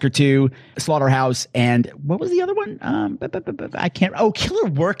Party Massacre 2, Slaughterhouse, and what was the other one? I can't. Oh, Killer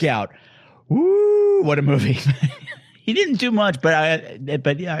Workout. Woo, what a movie. He didn't do much, but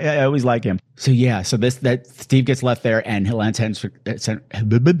I always like him. So that Steve gets left there, and Lance Henriksen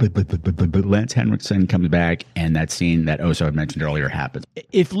comes back, and that scene that Oso had mentioned earlier happens.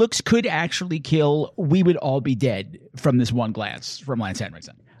 If looks could actually kill, we would all be dead from this one glance from Lance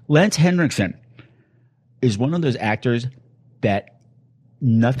Henriksen. Lance Henriksen is one of those actors that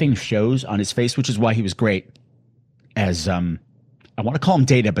nothing shows on his face, which is why he was great as I want to call him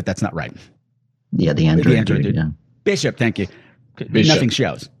Data, but that's not right. Yeah, the android dude. Yeah. Bishop, thank you. Bishop.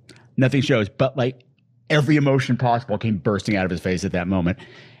 Nothing shows, but like every emotion possible came bursting out of his face at that moment.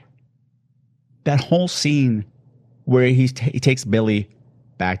 That whole scene where he takes Billy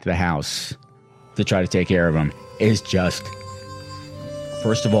back to the house to try to take care of him is just,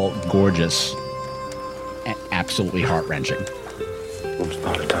 first of all, gorgeous and absolutely heart-wrenching. Once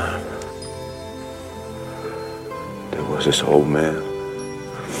upon a time, there was this old man.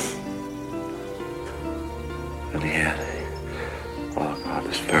 And he had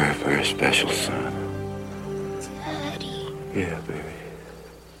this very, very special son. Daddy. Yeah, baby.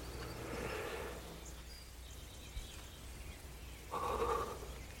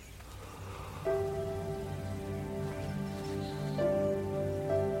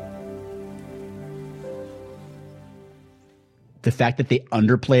 The fact that they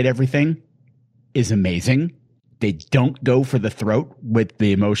underplayed everything is amazing. They don't go for the throat with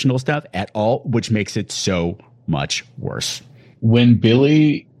the emotional stuff at all, which makes it so much worse. When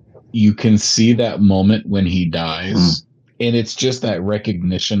Billy, you can see that moment when he dies, and it's just that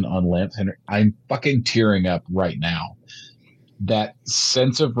recognition on Lance Henriksen. I'm fucking tearing up right now. That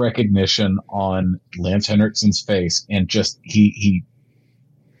sense of recognition on Lance Henriksen's face, and just he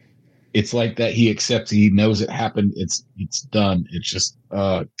it's like that he accepts, he knows it happened, it's done. It's just,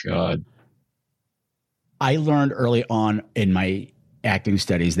 oh God. I learned early on in my acting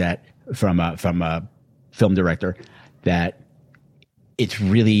studies that from a film director that it's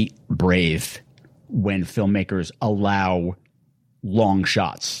really brave when filmmakers allow long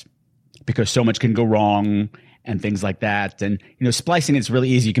shots because so much can go wrong and things like that. And, you know, splicing is really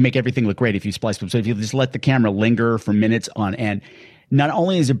easy. You can make everything look great if you splice them. So if you just let the camera linger for minutes on end, not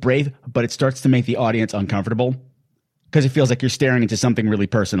only is it brave, but it starts to make the audience uncomfortable because it feels like you're staring into something really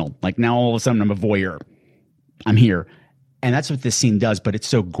personal. Like now all of a sudden I'm a voyeur. I'm here. And that's what this scene does, but it's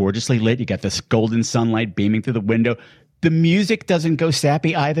so gorgeously lit. You got this golden sunlight beaming through the window. The music doesn't go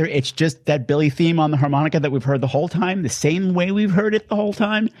sappy either. It's just that Billy theme on the harmonica that we've heard the whole time, the same way we've heard it the whole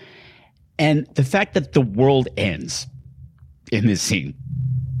time. And the fact that the world ends in this scene,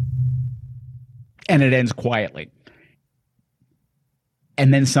 and it ends quietly,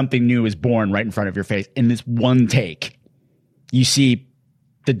 and then something new is born right in front of your face. In this one take, you see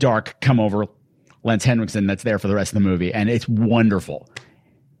the dark come over Lance Henriksen that's there for the rest of the movie, and it's wonderful.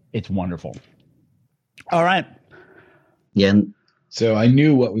 It's wonderful. All right. Yeah. So I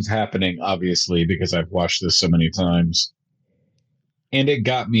knew what was happening, obviously, because I've watched this so many times. And it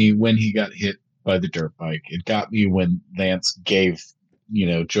got me when he got hit by the dirt bike. It got me when Lance gave,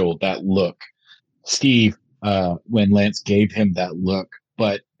 Joel that look. Steve, when Lance gave him that look.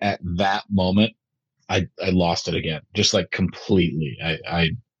 But at that moment, I lost it again, just like completely.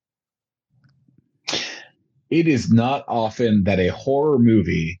 It is not often that a horror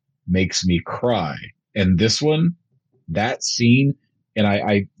movie makes me cry. And this one, that scene,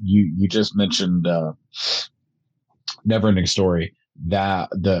 and you just mentioned Neverending Story, that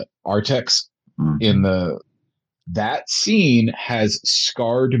the Artex in that scene has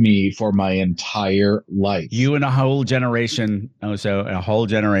scarred me for my entire life. You and a whole generation, a whole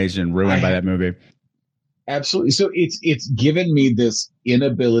generation ruined by that movie. Absolutely. So it's given me this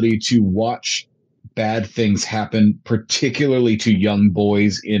inability to watch bad things happen, particularly to young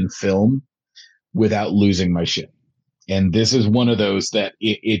boys in film, without losing my shit. And this is one of those that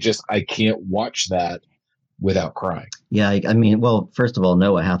I can't watch that without crying. Yeah, I mean, well, first of all,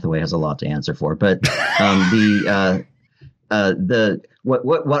 Noah Hathaway has a lot to answer for, but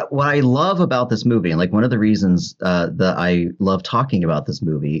what I love about this movie, and like one of the reasons that I love talking about this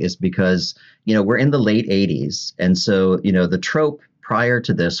movie is because, we're in the late 80s. And so, the trope prior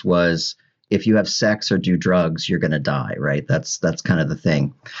to this was if you have sex or do drugs, you're going to die, right? That's kind of the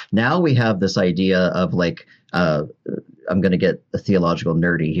thing. Now we have this idea of like I'm going to get a theological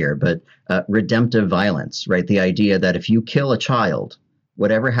nerdy here, but redemptive violence, right? The idea that if you kill a child,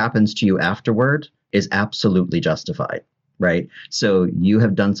 whatever happens to you afterward is absolutely justified, right? So you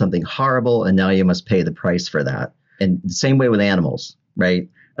have done something horrible and now you must pay the price for that. And the same way with animals, right?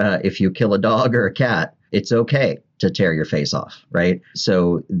 If you kill a dog or a cat, it's okay to tear your face off, right?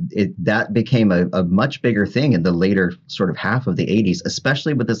 So that became a much bigger thing in the later sort of half of the 80s,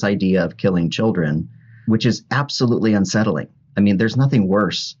 especially with this idea of killing children, which is absolutely unsettling. I mean, there's nothing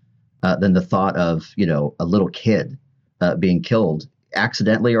worse than the thought of, a little kid being killed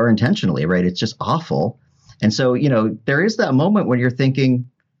accidentally or intentionally, right? It's just awful. And so, there is that moment when you're thinking,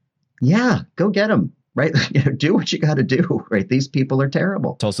 yeah, go get them. Right. Do what you got to do. Right. These people are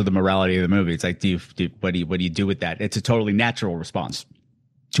terrible. It's also the morality of the movie. It's like, what do you do with that? It's a totally natural response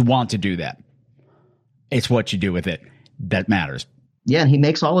to want to do that. It's what you do with it that matters. Yeah. And he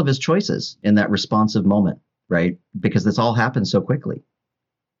makes all of his choices in that responsive moment. Right. Because this all happens so quickly.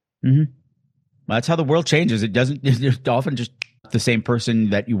 Mm-hmm. Well, that's how the world changes. It doesn't. You're often just the same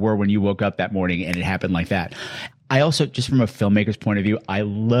person that you were when you woke up that morning, and it happened like that. I also, just from a filmmaker's point of view, I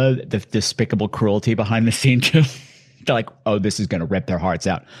love the despicable cruelty behind the scene too. They're like, oh, this is going to rip their hearts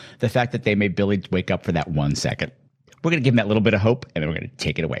out. The fact that they made Billy wake up for that 1 second. We're going to give him that little bit of hope, and then we're going to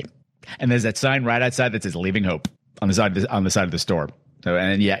take it away. And there's that sign right outside that says "Leaving Hope" on the side of the store. So,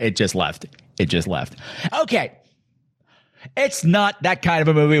 and yeah, it just left. Okay. It's not that kind of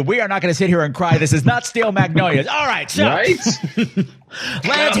a movie. We are not going to sit here and cry. This is not Steel Magnolias. All right. So right?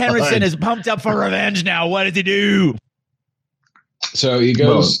 Lance Henriksen is pumped up for revenge now. What does he do? So he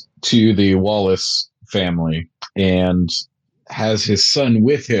goes to the Wallace family and has his son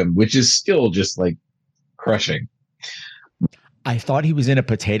with him, which is still just like crushing. I thought he was in a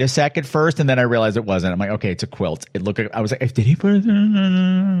potato sack at first, and then I realized it wasn't. I'm like, okay, it's a quilt. It looked like, I was like, did he put it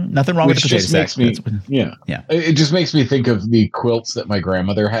in? Nothing wrong with the potato sack. Yeah. It just makes me think of the quilts that my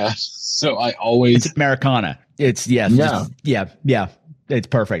grandmother had. So I always... It's Americana. It's, yes. Yeah. Yeah. It's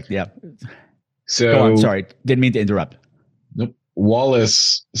perfect. Yeah. So... Go on, sorry. Didn't mean to interrupt.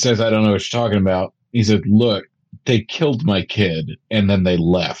 Wallace says, I don't know what you're talking about. He said, look, they killed my kid, and then they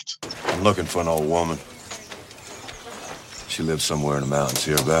left. I'm looking for an old woman. She lives somewhere in the mountains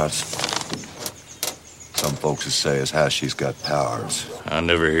hereabouts. Some folks would say as how she's got powers. I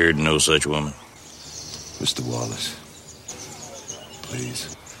never heard no such woman. Mr. Wallace,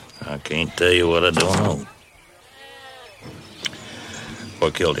 please. I can't tell you what I don't know.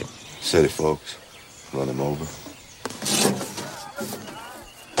 What killed him? City folks. Run him over.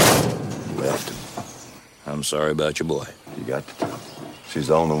 Left him. I'm sorry about your boy. You got to tell. She's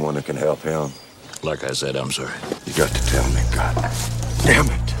the only one that can help him. Like I said, I'm sorry. You got to tell me, God damn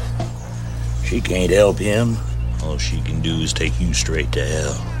it. She can't help him. All she can do is take you straight to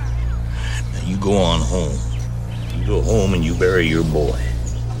hell. Now you go on home. You go home and you bury your boy.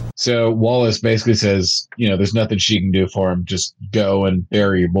 So Wallace basically says, there's nothing she can do for him. Just go and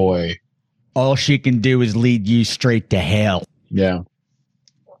bury your boy. All she can do is lead you straight to hell. Yeah.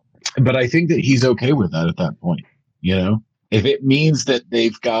 But I think that he's okay with that at that point. If it means that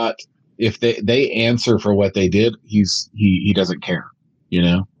they've got... If they answer for what they did, he doesn't care,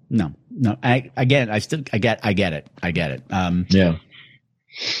 No. I get it. Yeah.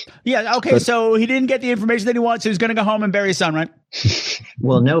 Yeah. Okay. So he didn't get the information that he wants. So he's going to go home and bury his son, right?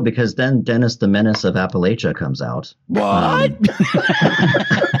 Well, no, because then Dennis the Menace of Appalachia comes out. What?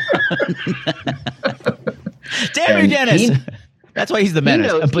 Damn you, Dennis. That's why he's the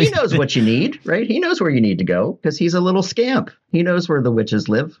menace. He knows what you need, right? He knows where you need to go because he's a little scamp. He knows where the witches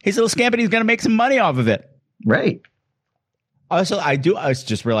live. He's a little scamp and he's going to make some money off of it. Right. I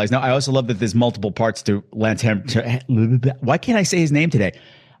just realized now, I also love that there's multiple parts to Lance why can't I say his name today?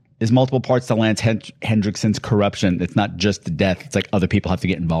 There's multiple parts to Lance Henriksen's corruption. It's not just the death. It's like other people have to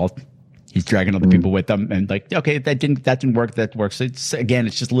get involved. He's dragging other people with them and like, okay, that didn't work. That works. It's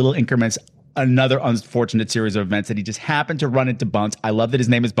just little increments. Another unfortunate series of events that he just happened to run into Bunce. I love that his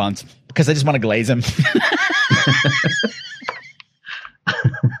name is Bunce because I just want to glaze him.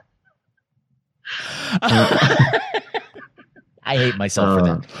 I hate myself for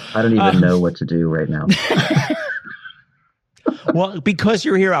that. I don't even know what to do right now. Well, because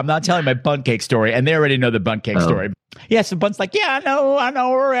you're here, I'm not telling my bunt cake story, and they already know the bunt cake story. Yeah, so Bunt's like, yeah, I know,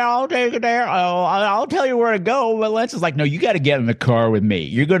 I'll take it there. I'll tell you where to go. But Lance is like, no, you got to get in the car with me.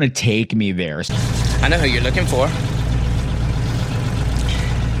 You're going to take me there. I know who you're looking for.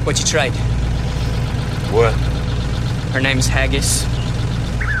 What you tried? What? Her name's Haggis.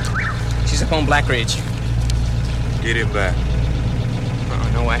 She's up on Black Ridge. Get him back.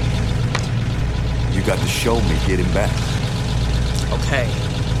 No way. You got to show me get him back. Okay.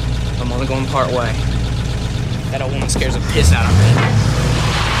 I'm only going part way. That old woman scares the piss out of me.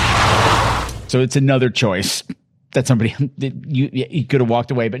 So it's another choice that somebody, he could have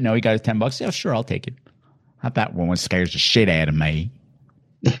walked away, but no, he got his $10. Yeah, sure, I'll take it. How that woman scares the shit out of me.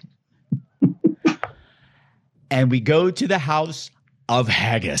 And we go to the house of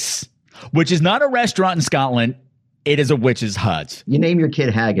Haggis, which is not a restaurant in Scotland. It is a witch's hut. You name your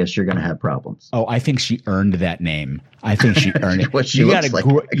kid Haggis, you're going to have problems. Oh, I think she earned that name. I think she earned it. What she you looks gotta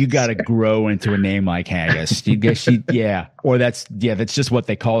like. You got to grow into a name like Haggis. Or that's just what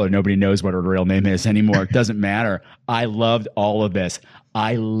they call her. Nobody knows what her real name is anymore. It doesn't matter. I loved all of this. One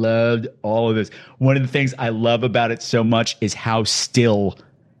of the things I love about it so much is how still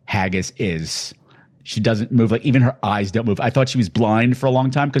Haggis is. She doesn't move. Like, even her eyes don't move. I thought she was blind for a long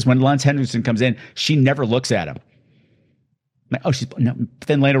time because when Lance Henriksen comes in, she never looks at him. Like, oh, she's no. But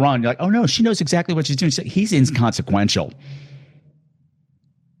then later on, you're like, oh no, she knows exactly what she's doing. She's like, he's inconsequential.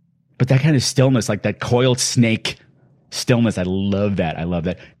 But that kind of stillness, like that coiled snake stillness, I love that.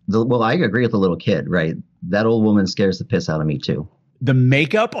 Well, I agree with the little kid, right? That old woman scares the piss out of me too. The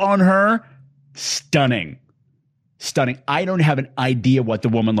makeup on her, stunning. I don't have an idea what the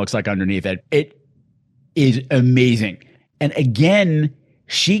woman looks like underneath it. It is amazing. And again,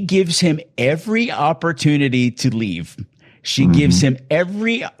 she gives him every opportunity to leave. She gives him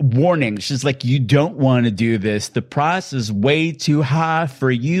every warning. She's like, you don't want to do this. The price is way too high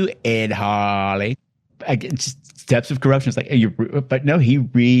for you, Ed Harley. Again, steps of corruption. It's like, but no, he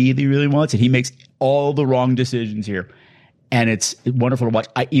really, really wants it. He makes all the wrong decisions here. And it's wonderful to watch.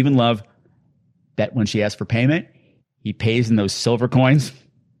 I even love that when she asks for payment, he pays in those silver coins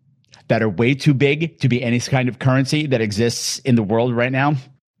that are way too big to be any kind of currency that exists in the world right now.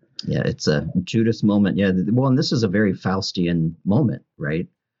 Yeah, it's a Judas moment. Yeah, well, and this is a very Faustian moment, right?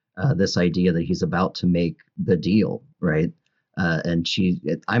 This idea that he's about to make the deal, right? And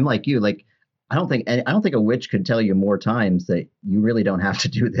I'm like you, like I don't think a witch could tell you more times that you really don't have to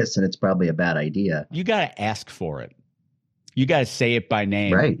do this, and it's probably a bad idea. You got to ask for it. You got to say it by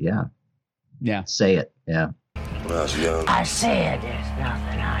name, right? Yeah, yeah. Say it, yeah. When I was young, I said there's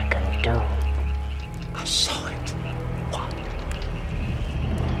nothing I can do. I saw it.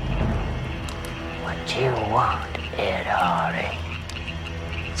 What you want, Ed Harley?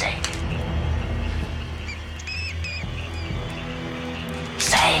 Say it.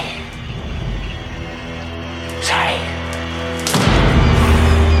 Say it. Say it.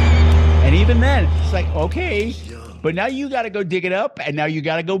 And even then, it's like, okay, but now you got to go dig it up, and now you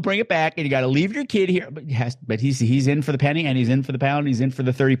got to go bring it back, and you got to leave your kid here. But he's in for the penny, and he's in for the pound, and he's in for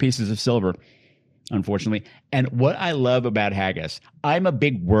the 30 pieces of silver, unfortunately. And what I love about Haggis, I'm a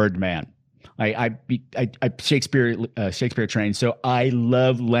big word man. I Shakespeare trained, so I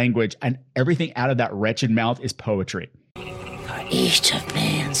love language, and everything out of that wretched mouth is poetry. For each of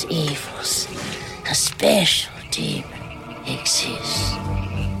man's evils, a special demon exists.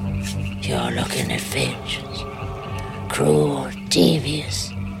 You're looking at vengeance, cruel,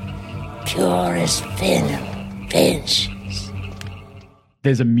 devious, pure as venom, vengeance.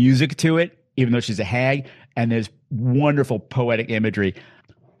 There's a music to it, even though she's a hag, and there's wonderful poetic imagery.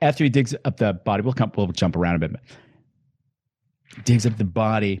 After he digs up the body, we'll jump around a bit. Digs up the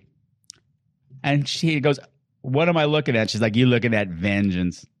body, and she goes, what am I looking at? She's like, you're looking at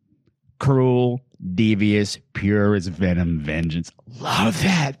vengeance. Cruel, devious, pure as venom, vengeance. Love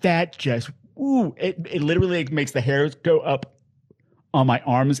that. That just, ooh, it literally makes the hairs go up on my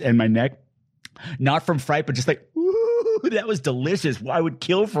arms and my neck. Not from fright, but just like, ooh, that was delicious. I would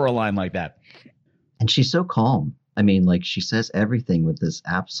kill for a line like that. And she's so calm. I mean, like, she says everything with this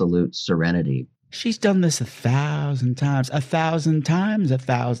absolute serenity. She's done this 1,000 times, 1,000 times,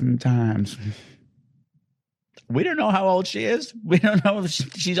 1,000 times. We don't know how old she is. We don't know.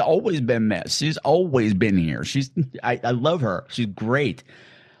 She's always been this. She's always been here. I love her. She's great.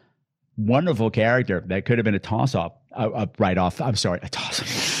 Wonderful character. That could have been a toss-off, a write-off. I'm sorry, a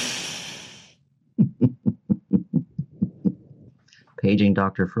toss-off. Paging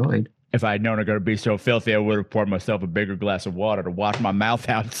Dr. Freud. If I had known I'm going to be so filthy, I would have poured myself a bigger glass of water to wash my mouth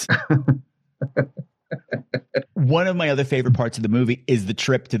out. One of my other favorite parts of the movie is the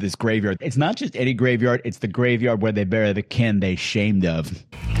trip to this graveyard. It's not just any graveyard. It's the graveyard where they bury the kin they shamed of.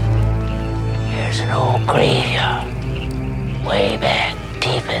 There's an old graveyard way back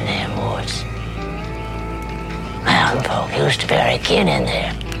deep in them woods. Mountain folk used to bury kin in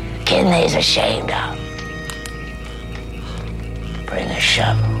there. Kin they's ashamed of. Bring a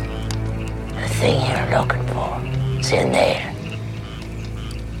shovel. The thing you're looking for is in there.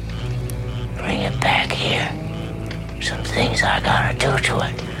 Bring it back here. Some things I gotta do to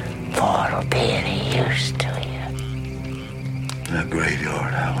it before it'll be any use to you. That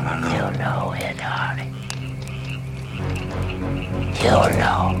graveyard, how will I know? You'll know, Ed Harley. you'll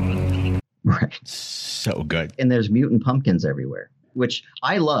know. Right. So good. And there's mutant pumpkins everywhere, which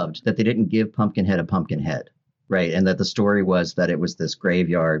I loved that they didn't give Pumpkinhead a pumpkin head, right? And that the story was that it was this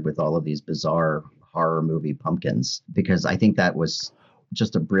graveyard with all of these bizarre horror movie pumpkins, because I think that was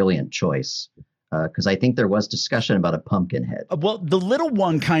just a brilliant choice. Because I think there was discussion about a pumpkin head. Well, the little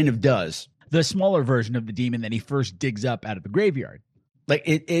one kind of does. The smaller version of the demon that he first digs up out of the graveyard. Like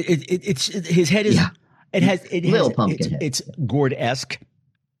it's his head is Little pumpkin head. It's Gord-esque.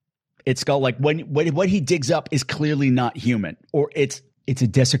 It's got like what he digs up is clearly not human, or it's a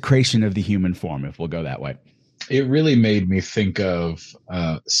desecration of the human form, if we'll go that way. It really made me think of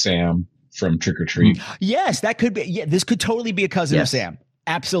Sam from Trick or Treat. Yes, that could be. Yeah, this could totally be a cousin of Yes. Sam.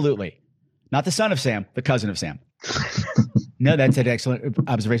 Absolutely. Not the son of Sam, the cousin of Sam. No, that's an excellent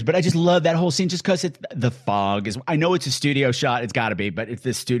observation. But I just love that whole scene just because the fog is. I know it's a studio shot. It's got to be, but it's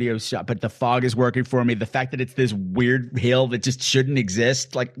this studio shot. But the fog is working for me. The fact that it's this weird hill that just shouldn't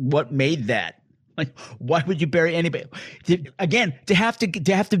exist. Like, what made that? Like, why would you bury anybody? Again, to have to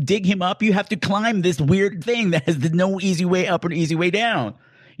dig him up, you have to climb this weird thing that has no easy way up or easy way down.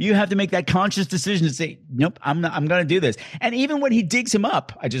 You have to make that conscious decision to say, nope, I'm going to do this. And even when he digs him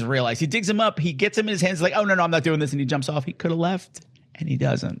up, I just realized he digs him up, he gets him in his hands like, oh, no, I'm not doing this. And he jumps off. He could have left, and he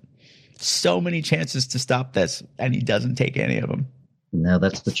doesn't. So many chances to stop this, and he doesn't take any of them. No,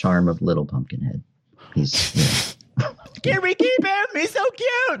 that's the charm of Little Pumpkinhead. He's, Can we keep him? He's so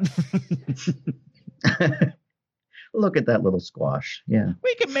cute. Look at that little squash. Yeah.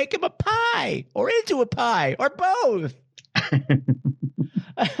 We can make him a pie or into a pie or both.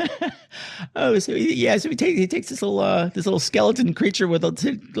 So he takes this little skeleton creature with a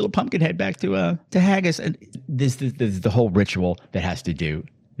little pumpkin head back to Haggis, and this the whole ritual that has to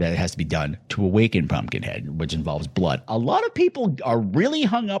be done to awaken Pumpkinhead, which involves blood. A lot of people are really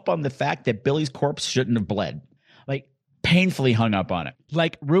hung up on the fact that Billy's corpse shouldn't have bled, like painfully hung up on it,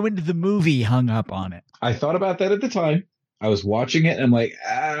 like ruined the movie hung up on it. I thought about that at the time. I was watching it and I'm like,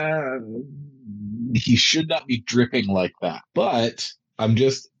 he should not be dripping like that. But I'm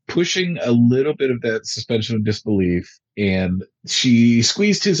just pushing a little bit of that suspension of disbelief, and she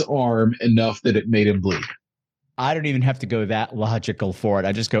squeezed his arm enough that it made him bleed. I don't even have to go that logical for it.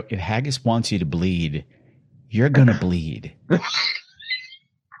 I just go, if Haggis wants you to bleed, you're going to bleed.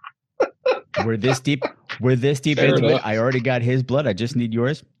 We're this deep into it. I already got his blood. I just need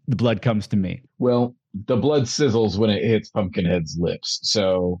yours. The blood comes to me. Well, the blood sizzles when it hits Pumpkinhead's lips.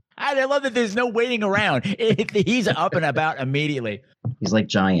 So I love that there's no waiting around. He's up and about immediately. He's like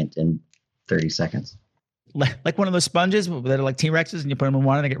Giant in 30 seconds. Like one of those sponges that are like T-Rexes, and you put them in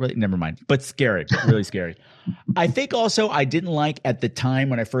water and they get really, never mind. But scary, really scary. I think also I didn't like at the time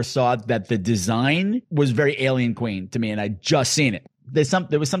when I first saw it that the design was very Alien Queen to me, and I'd just seen it.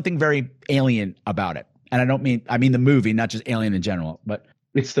 There was something very alien about it. And I mean the movie, not just Alien in general, but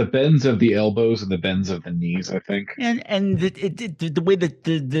it's the bends of the elbows and the bends of the knees, I think. And the way that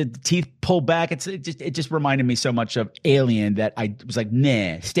the teeth pull back, it just reminded me so much of Alien that I was like,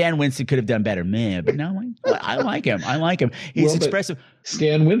 nah. Stan Winston could have done better, man. But no, I like him. He's expressive.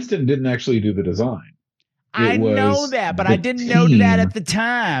 Stan Winston didn't actually do the design. I know that, but I didn't know that at the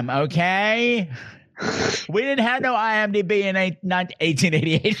time. Okay. We didn't have no IMDb in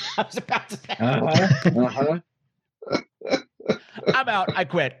 1888. I was about to say. I'm out. I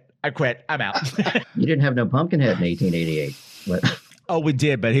quit. I'm out. You didn't have no Pumpkinhead in 1888. What? Oh, we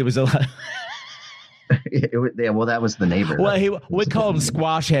did, but he was alive. Well, that was the neighbor. Well, we called him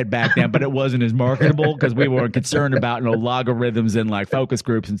Squash Head back then, but it wasn't as marketable because we weren't concerned about logarithms and like focus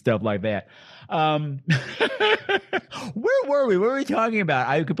groups and stuff like that. Where were we? What were we talking about?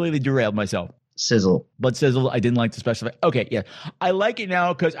 I completely derailed myself. Sizzle. Blood sizzle. I didn't like the special effect. Okay, yeah. I like it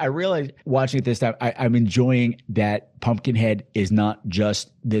now because I realized watching it this time, I'm enjoying that Pumpkinhead is not just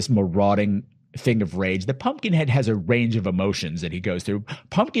this marauding thing of rage. The Pumpkinhead has a range of emotions that he goes through.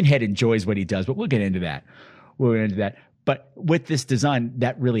 Pumpkinhead enjoys what he does, but we'll get into that. But with this design,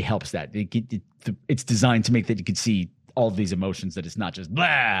 that really helps that. It's designed to make that you can see all of these emotions, that it's not just, blah,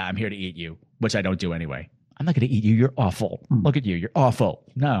 I'm here to eat you, which I don't do anyway. I'm not going to eat you. You're awful. Look at you. You're awful.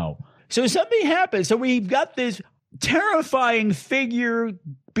 No. So something happens. So we've got this terrifying figure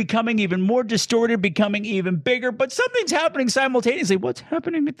becoming even more distorted, becoming even bigger, but something's happening simultaneously. What's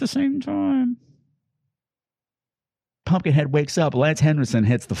happening at the same time? Pumpkinhead wakes up. Lance Henriksen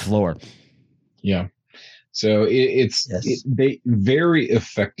hits the floor. Yeah. So they very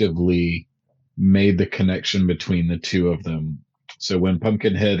effectively made the connection between the two of them. So when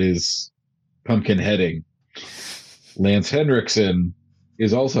Pumpkinhead is pumpkinheading, Lance Henriksen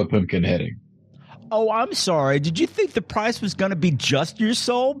is also pumpkinheading. Oh, I'm sorry. Did you think the price was going to be just your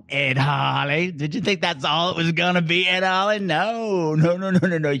soul, Ed Harley? Did you think that's all it was going to be, Ed Harley? No.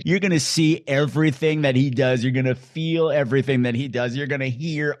 You're going to see everything that he does. You're going to feel everything that he does. You're going to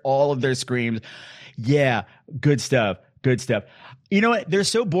hear all of their screams. Yeah, good stuff. Good stuff. You know what? They're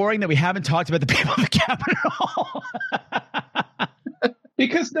so boring that we haven't talked about the people in the cabin at all.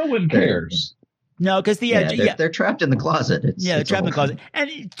 Because no one cares. No, because they're trapped in the closet. They're trapped in the closet.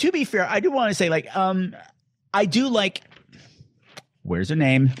 And to be fair, I do want to say, like, I do like. Where's her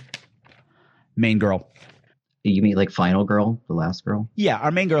name? Main girl. You mean like Final Girl, the last girl? Yeah, our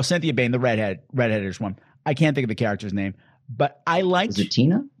main girl, Cynthia Bain, the redheadish one. I can't think of the character's name, but I liked. Is it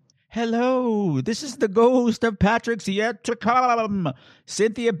Tina? Hello, this is the ghost of Patrick's yet to come.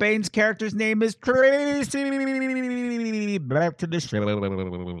 Cynthia Bain's character's name is Tracy. Back to the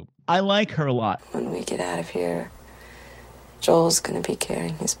show. I like her a lot. When we get out of here, Joel's going to be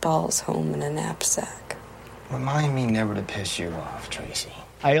carrying his balls home in a knapsack. Remind me never to piss you off, Tracy.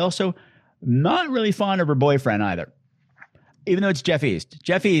 I also not really fond of her boyfriend either, even though it's Jeff East.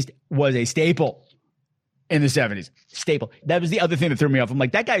 Jeff East was a staple in the 70s. Staple. That was the other thing that threw me off. I'm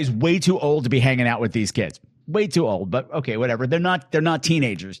like, that guy is way too old to be hanging out with these kids. Way too old, but okay, whatever. They're not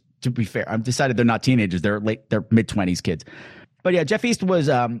teenagers, to be fair. I've decided they're not teenagers. They're mid-20s kids. But yeah, Jeff East was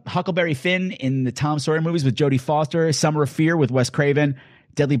Huckleberry Finn in the Tom Sawyer movies with Jodie Foster, Summer of Fear with Wes Craven,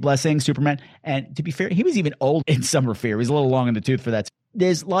 Deadly Blessing, Superman. And to be fair, he was even old in Summer of Fear. He was a little long in the tooth for that.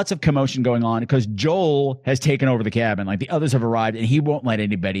 There's lots of commotion going on because Joel has taken over the cabin. Like, the others have arrived and he won't let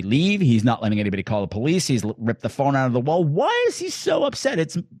anybody leave. He's not letting anybody call the police. He's ripped the phone out of the wall. Why is he so upset?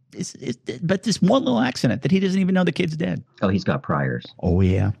 It's but this one little accident that he doesn't even know the kid's dead. Oh, he's got priors. Oh,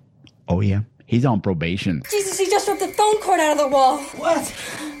 yeah. He's on probation. Jesus, he just ripped the phone cord out of the wall. What?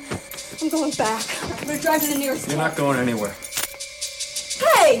 I'm going back. I'm going to drive to the nearest You're not going anywhere.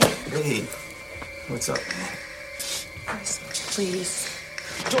 Hey! Hey. What's up? Please.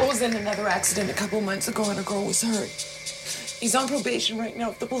 Joel was in another accident a couple months ago and a girl was hurt. He's on probation right now.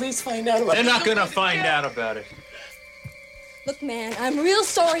 If the police find out about it... They're not gonna find out about it. Look, man, I'm real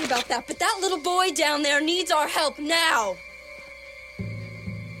sorry about that, but that little boy down there needs our help now.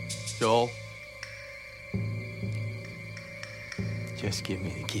 Joel. Just give me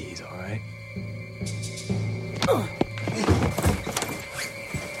the keys, all right?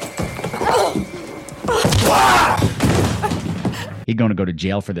 He's going to go to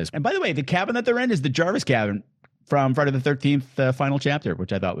jail for this. And by the way, the cabin that they're in is the Jarvis cabin from Friday the 13th final chapter,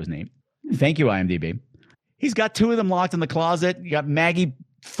 which I thought was neat. Thank you, IMDb. He's got two of them locked in the closet. You got Maggie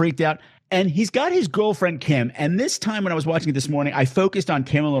freaked out. And he's got his girlfriend, Kim. And this time when I was watching it this morning, I focused on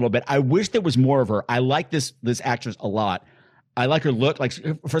Kim a little bit. I wish there was more of her. I like this actress a lot. I like her look. Like,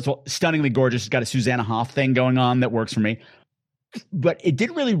 first of all, stunningly gorgeous. She's got a Susanna Hoff thing going on that works for me. But it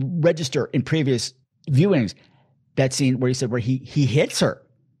didn't really register in previous viewings. That scene where he said where he hits her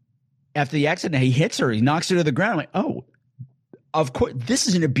after the accident. He hits her. He knocks her to the ground. I'm like, oh, of course, this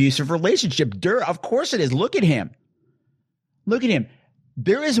is an abusive relationship. Of course it is. Look at him. Look at him.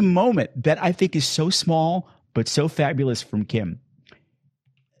 There is a moment that I think is so small but so fabulous from Kim.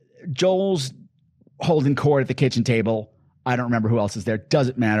 Joel's holding court at the kitchen table. I don't remember who else is there.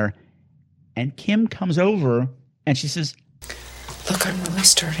 Doesn't matter. And Kim comes over and she says, "Look, I'm really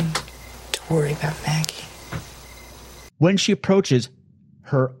starting to worry about Maggie." When she approaches,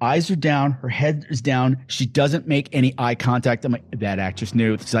 her eyes are down, her head is down. She doesn't make any eye contact. I'm like, that actress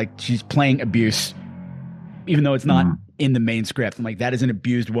knew. It's like she's playing abuse, even though it's not in the main script. I'm like, that is an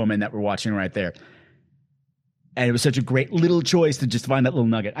abused woman that we're watching right there. And it was such a great little choice to just find that little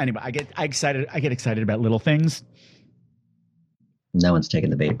nugget. Anyway, I get excited about little things. No one's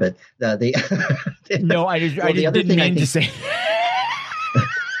taking the bait, but no, I didn't mean to say.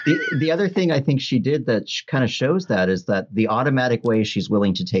 The other thing I think she did that kind of shows that is that the automatic way she's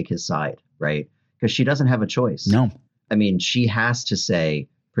willing to take his side, right? Because she doesn't have a choice. No. I mean, she has to say,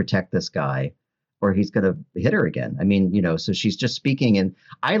 protect this guy or he's going to hit her again. I mean, so she's just speaking. And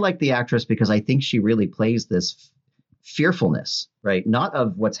I like the actress because I think she really plays this fearfulness, right? Not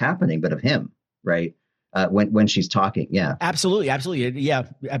of what's happening, but of him, right? When she's talking. Yeah, absolutely. Yeah,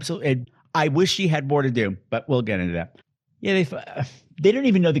 absolutely. I wish she had more to do, but we'll get into that. Yeah, they don't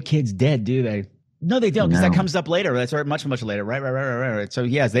even know the kid's dead, do they? No, they don't, because that comes up later. That's right, much later. Right. So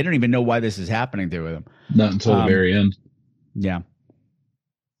yes, they don't even know why this is happening to them. Not until the very end. Yeah.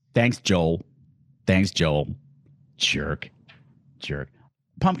 Thanks, Joel. Jerk.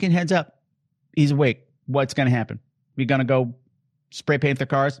 Pumpkinhead's up. He's awake. What's going to happen? We going to go spray paint their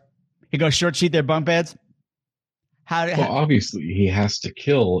cars? You going to short sheet their bunk beds? Obviously, he has to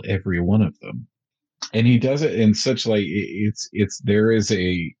kill every one of them. And he does it in such there is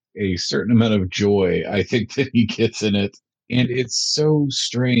a a certain amount of joy, I think, that he gets in it. And it's so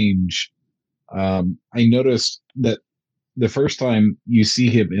strange. I noticed that the first time you see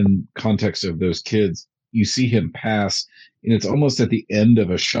him in context of those kids, you see him pass, and it's almost at the end of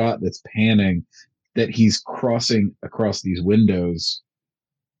a shot that's panning that he's crossing across these windows.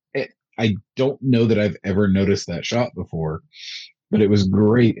 I don't know that I've ever noticed that shot before, but it was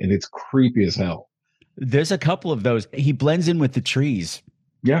great, and it's creepy as hell. There's a couple of those. He blends in with the trees.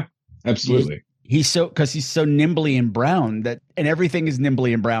 Yeah, absolutely. He's so nimbly and brown and everything is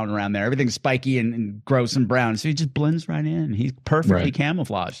nimbly and brown around there. Everything's spiky and gross and brown. So he just blends right in. He's perfectly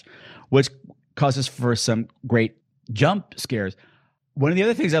camouflaged, which causes for some great jump scares. One of the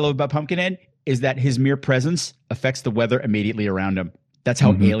other things I love about Pumpkinhead is that his mere presence affects the weather immediately around him. That's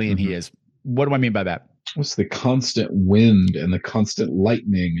how alien he is. What do I mean by that? What's the constant wind and the constant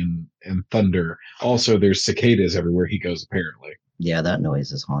lightning and thunder? Also, there's cicadas everywhere he goes, apparently. Yeah, that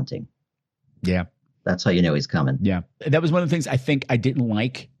noise is haunting. Yeah. That's how you know he's coming. Yeah. That was one of the things I think I didn't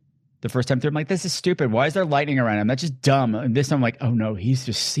like the first time through. I'm like, this is stupid. Why is there lightning around him? That's just dumb. And this time I'm like, oh no, he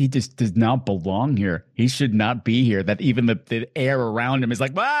just does not belong here. He should not be here. That even the air around him is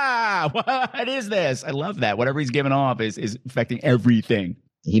like, wow, what is this? I love that. Whatever he's giving off is affecting everything.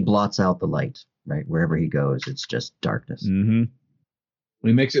 He blots out the light, right? Wherever he goes, it's just darkness. Mm-hmm.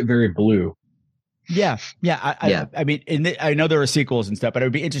 He makes it very blue. Yeah. I mean, I know there are sequels and stuff, but it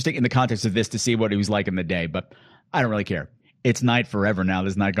would be interesting in the context of this to see what he was like in the day. But I don't really care. It's night forever now.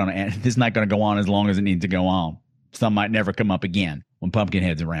 This is not going to end. This is not going to go on as long as it needs to go on. Some might never come up again when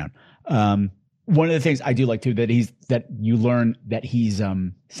Pumpkinhead's around. One of the things I do like too that you learn that he's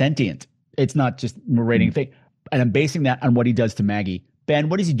sentient. It's not just narrating a thing, and I'm basing that on what he does to Maggie. Ben,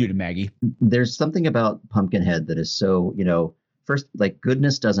 what does he do to Maggie? There's something about Pumpkinhead that is so, first, like,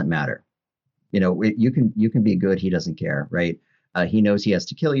 goodness doesn't matter. You can be good. He doesn't care, right? He knows he has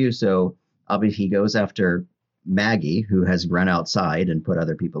to kill you. So obviously he goes after Maggie, who has run outside and put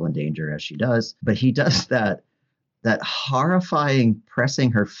other people in danger as she does. But he does that horrifying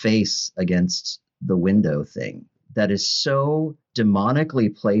pressing her face against the window thing that is so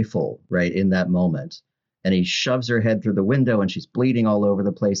demonically playful, right, in that moment. And he shoves her head through the window and she's bleeding all over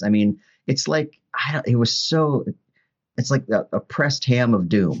the place. I mean, it's like, it's like a pressed ham of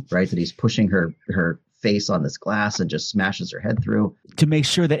doom, right? That he's pushing her face on this glass and just smashes her head through. To make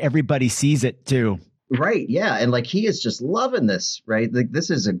sure that everybody sees it too. Right, yeah. And like, he is just loving this, right? Like,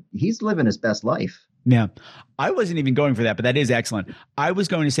 he's living his best life. Yeah. I wasn't even going for that, but that is excellent. I was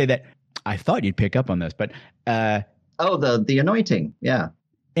going to say that I thought you'd pick up on this, but the anointing, yeah.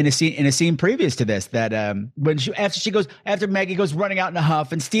 In a scene previous to this, that after Maggie goes running out in a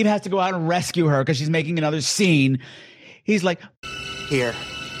huff and Steve has to go out and rescue her because she's making another scene, he's like, here,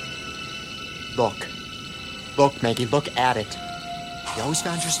 look, Maggie, look at it. You always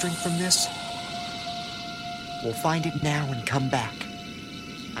found your strength from this? We'll find it now and come back.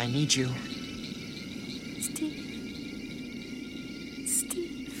 I need you.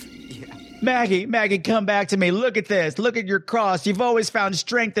 Maggie, come back to me. Look at this. Look at your cross. You've always found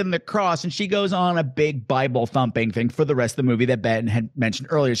strength in the cross. And she goes on a big Bible thumping thing for the rest of the movie that Ben had mentioned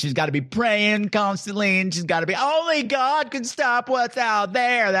earlier. She's got to be praying constantly, and she's got to be, only God can stop what's out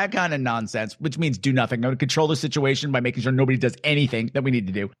there. That kind of nonsense, which means do nothing. I'm going to control the situation by making sure nobody does anything that we need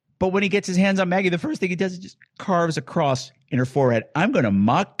to do. But when he gets his hands on Maggie, the first thing he does is just carves a cross in her forehead. I'm going to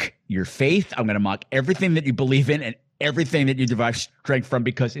mock your faith. I'm going to mock everything that you believe in and everything that you derive strength from,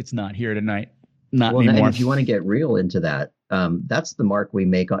 because it's not here tonight. Not anymore. And if you want to get real into that, that's the mark we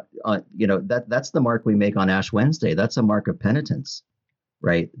make on that's the mark we make on Ash Wednesday. That's a mark of penitence,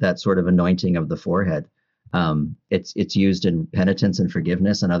 right? That sort of anointing of the forehead. It's used in penitence and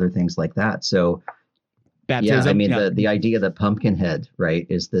forgiveness and other things like that. So, baptism, I mean, the idea that Pumpkinhead, right,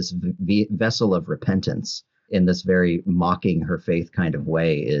 is this vessel of repentance in this very mocking her faith kind of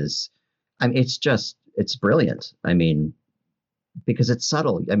way is, I mean, it's brilliant. I mean, because it's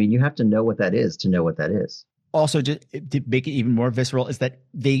subtle. I mean, you have to know what that is to know what that is. Also, just to make it even more visceral, is that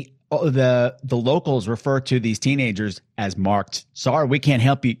the locals refer to these teenagers as marked. Sorry, we can't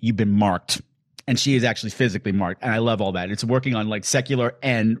help you. You've been marked. And she is actually physically marked. And I love all that. It's working on like secular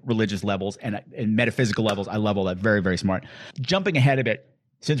and religious levels and metaphysical levels. I love all that. Very, very smart. Jumping ahead a bit,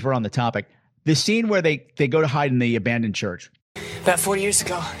 since we're on the topic, the scene where they go to hide in the abandoned church. About 40 years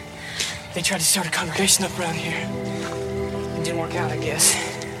ago, they tried to start a congregation up around here. It didn't work out, I guess.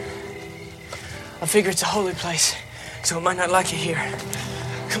 I figure it's a holy place, so it might not like it here.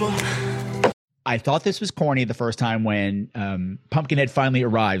 Come on. I thought this was corny the first time when Pumpkinhead finally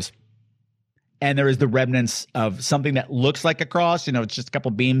arrives, and there is the remnants of something that looks like a cross. You know, it's just a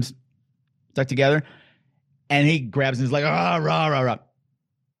couple beams stuck together, and he grabs and is like, ah, rah, rah, rah.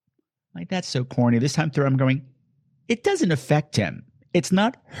 Like, that's so corny. This time through, I'm going, it doesn't affect him. It's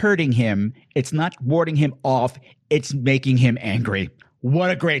not hurting him. It's not warding him off. It's making him angry.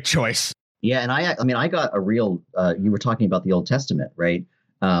 What a great choice. Yeah, and I got a real, you were talking about the Old Testament, right?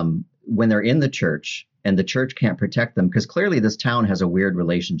 When they're in the church and the church can't protect them, because clearly this town has a weird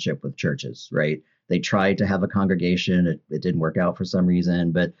relationship with churches, right? They tried to have a congregation. It didn't work out for some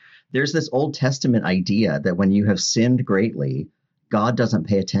reason. But there's this Old Testament idea that when you have sinned greatly, God doesn't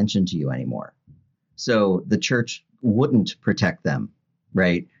pay attention to you anymore. So the church wouldn't protect them,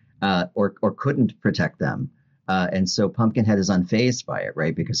 right? Or couldn't protect them. And so Pumpkinhead is unfazed by it,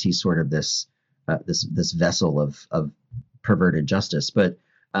 right? Because he's sort of this vessel of perverted justice. But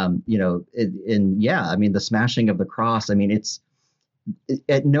the smashing of the cross. I mean,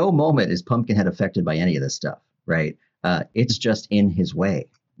 at no moment is Pumpkinhead affected by any of this stuff, right? It's just in his way,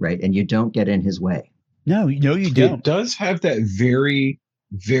 right? And you don't get in his way. No, you don't. It does have that very,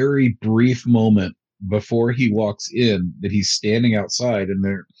 very brief moment before he walks in that he's standing outside, and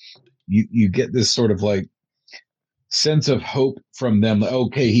there you get this sort of like sense of hope from them. Like,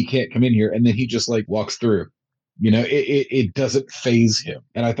 okay, he can't come in here, and then he just like walks through. It doesn't faze him,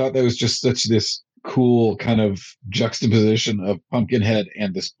 and I thought that was just such this cool kind of juxtaposition of Pumpkinhead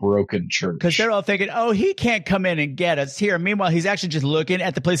and this broken church. Because they're all thinking, oh, he can't come in and get us here. Meanwhile, he's actually just looking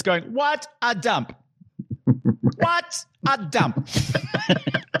at the place going, what a dump. What a dump.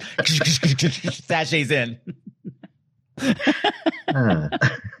 Sachets in.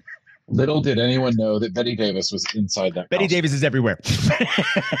 Little did anyone know that Betty Davis was inside that Betty house. Davis is everywhere.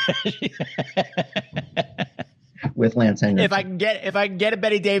 With Lance Henriksen. If I can get a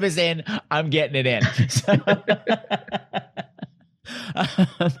Betty Davis in, I'm getting it in.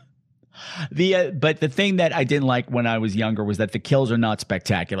 But the thing that I didn't like when I was younger was that the kills are not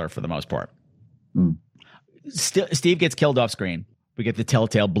spectacular for the most part. Steve gets killed off screen. We get the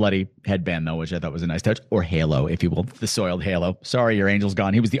telltale bloody headband, though, which I thought was a nice touch. Or halo, if you will. The soiled halo. Sorry, your angel's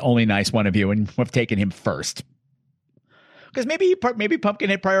gone. He was the only nice one of you, and we've taken him first. Because maybe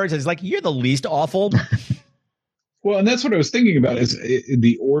Pumpkinhead prioritizes, like, you're the least awful. Well, and that's what I was thinking about is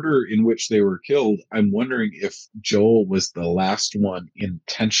the order in which they were killed. I'm wondering if Joel was the last one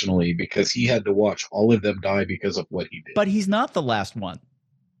intentionally because he had to watch all of them die because of what he did. But he's not the last one.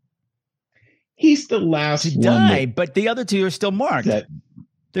 He's the last to one die, but the other two are still marked.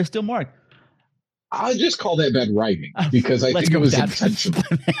 They're still marked. I just call that bad writing because I think it was intentional.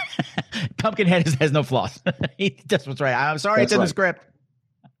 Pumpkinhead has no flaws. He does what's right. I'm sorry, it's in the script.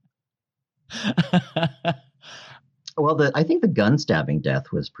 Well, I think the gun stabbing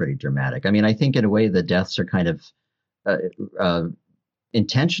death was pretty dramatic. I mean, I think in a way the deaths are kind of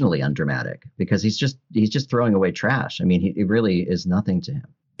intentionally undramatic because he's just throwing away trash. I mean, it really is nothing to him.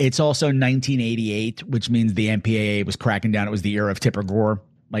 It's also 1988, which means the MPAA was cracking down. It was the era of Tipper Gore.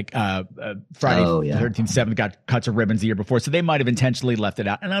 Like Friday the 13th, 7th got cuts of ribbons the year before. So they might have intentionally left it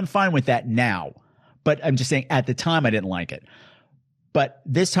out. And I'm fine with that now. But I'm just saying at the time I didn't like it. But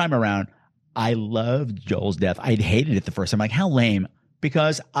this time around, I loved Joel's death. I'd hated it the first time. Like, how lame.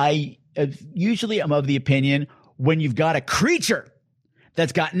 Because I usually am of the opinion when you've got a creature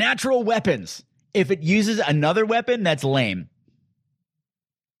that's got natural weapons, if it uses another weapon, that's lame.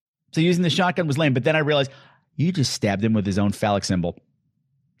 So using the shotgun was lame. But then I realized you just stabbed him with his own phallic symbol.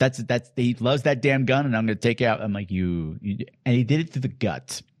 That's he loves that damn gun, and I'm going to take it out. I'm like, you, and he did it through the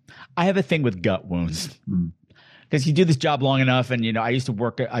gut. I have a thing with gut wounds. Because you do this job long enough, and I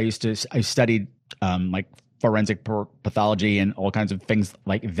studied like forensic pathology and all kinds of things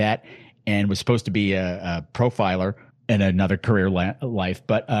like that, and was supposed to be a profiler in another career life.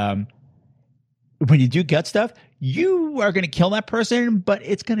 But when you do gut stuff, you are going to kill that person, but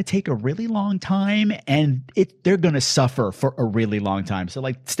it's going to take a really long time, and they're going to suffer for a really long time. So,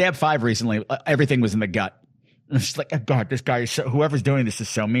 like Stab 5 recently, everything was in the gut. And it's just like, oh God, this guy is whoever's doing this is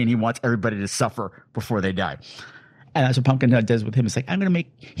so mean. He wants everybody to suffer before they die. And that's what Pumpkinhead does with him. It's like, I'm going to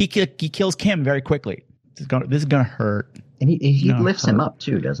he kills Kim very quickly. This is going to hurt. And he lifts him up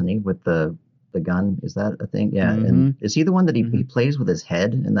too, doesn't he? With the gun. Is that a thing? Yeah. Mm-hmm. And is he the one that he plays with his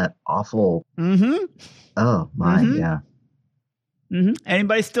head in that awful? Mm-hmm. Oh my. Mm-hmm. Yeah. Mm-hmm.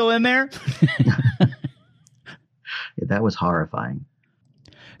 Anybody still in there? Yeah, that was horrifying.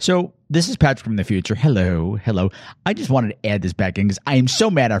 So this is Patrick from the future. Hello. I just wanted to add this back in because I am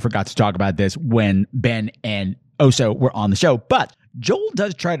so mad I forgot to talk about this when Ben and Oso were on the show. But Joel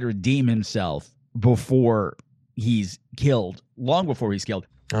does try to redeem himself before he's killed, long before he's killed.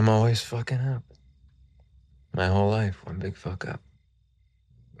 I'm always fucking up. My whole life, one big fuck up.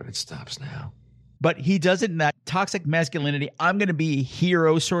 But it stops now. but he does it in that toxic masculinity, I'm going to be a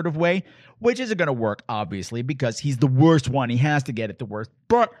hero sort of way, which isn't going to work, obviously, because he's the worst one. He has to get it the worst.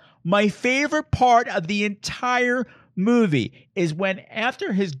 But my favorite part of the entire movie is when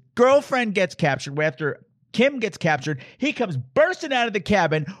after his girlfriend gets captured, after Kim gets captured, he comes bursting out of the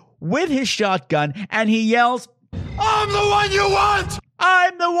cabin with his shotgun and he yells, "I'm the one you want!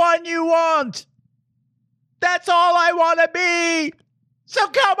 I'm the one you want! That's all I want to be! So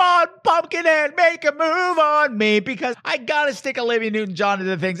come on, Pumpkinhead, make a move on me," because I gotta stick Olivia Newton-John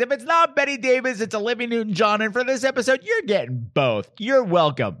into things. If it's not Bette Davis, it's Olivia Newton-John, and for this episode, you're getting both. You're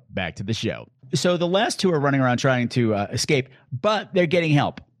welcome. Back to the show. So the last two are running around trying to escape, but they're getting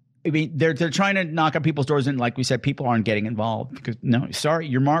help. I mean, they're trying to knock on people's doors, and like we said, people aren't getting involved because, no, sorry,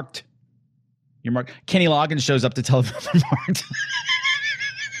 you're marked. You're marked. Kenny Loggins shows up to tell them they're marked.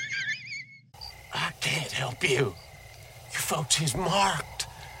 I can't help you. You folks is marked.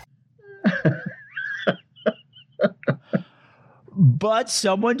 But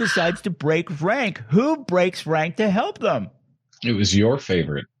someone decides to break rank. Who breaks rank to help them? It was your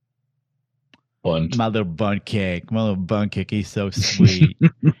favorite. Bunt. My little bunt cake. My little bunt cake. He's so sweet.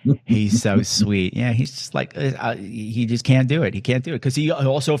 He's so sweet. Yeah, he's just like, he just can't do it. He can't do it because he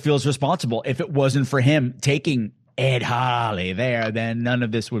also feels responsible. If it wasn't for him taking Ed Harley there, then none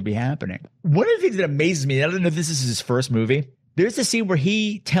of this would be happening. One of the things that amazes me, I don't know if this is his first movie, there's a scene where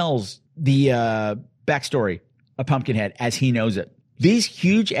he tells the backstory of Pumpkinhead as he knows it. These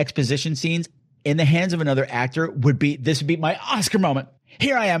huge exposition scenes in the hands of another actor would be my Oscar moment.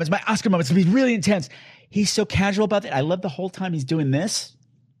 Here I am. It's my Oscar moment. It's going to be really intense. He's so casual about it. I love the whole time he's doing this.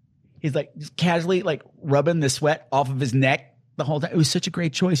 He's like just casually like rubbing the sweat off of his neck the whole time. It was such a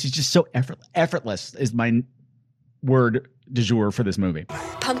great choice. He's just so effortless is my word du jour for this movie.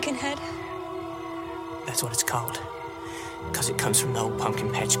 Pumpkinhead? That's what it's called. Because it comes from the old pumpkin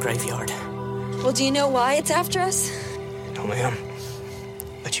patch graveyard. Well, do you know why it's after us? No, ma'am.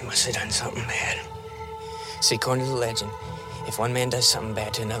 But you must have done something bad. See, according to the legend, if one man does something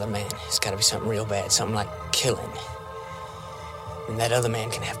bad to another man, it's got to be something real bad, something like killing. And that other man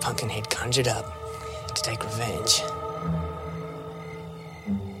can have Pumpkinhead conjured up to take revenge.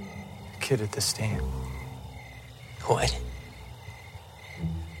 Kid at the stand. What?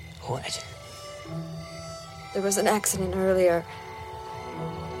 What? There was an accident earlier.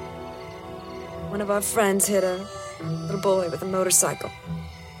 One of our friends hit a little boy with a motorcycle.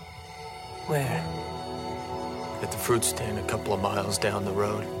 Where? At the fruit stand a couple of miles down the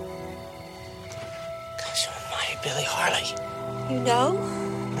road. Gosh almighty, Billy Harley. You know?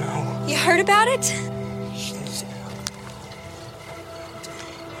 No. You heard about it?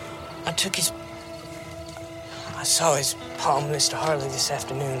 I saw his palm, Mr. Harley, this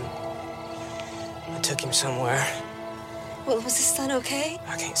afternoon. I took him somewhere. Well, was his son okay?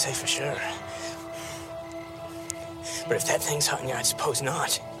 I can't say for sure. But if that thing's haunting you, I suppose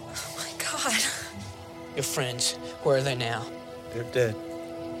not. Oh, my God. Your friends, where are they now? They're dead.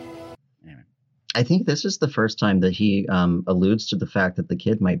 I think this is the first time that he alludes to the fact that the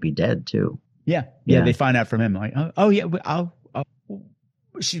kid might be dead, too. Yeah. They find out from him. Like,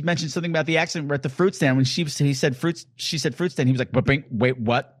 she mentioned something about the accident at the fruit stand when she said fruit stand. He was like, wait,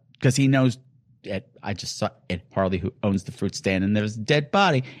 what? Because he knows I just saw Ed Harley, who owns the fruit stand, and there's a dead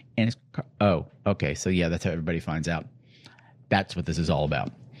body in his car. Oh, okay. So yeah, that's how everybody finds out. That's what this is all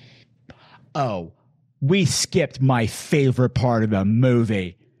about. Oh, we skipped my favorite part of the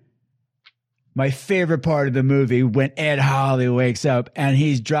movie. My favorite part of the movie when Ed Harley wakes up and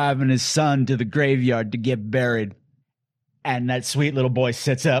he's driving his son to the graveyard to get buried. And that sweet little boy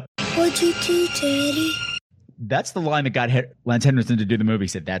sits up. What'd you do, Daddy? That's the line that got Lance Henriksen to do the movie. He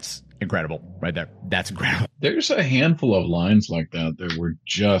said, that's incredible right there. That's incredible. There's a handful of lines like that that were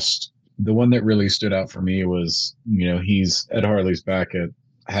just, the one that really stood out for me was, Ed Harley's back at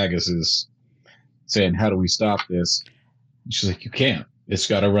Haggis's saying, how do we stop this? And she's like, you can't. It's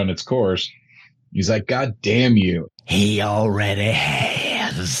got to run its course. He's like, God damn you. He already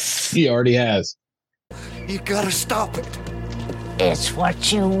has. He already has. You gotta stop it. It's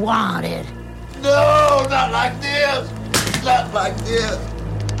what you wanted. No, not like this. Not like this.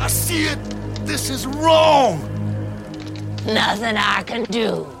 I see it. This is wrong. Nothing I can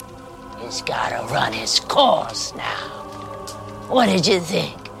do. It's gotta run its course now. What did you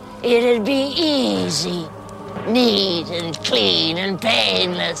think? It'd be easy, neat and clean and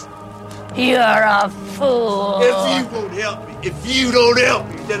painless. You're a fool. If you won't help me, if you don't help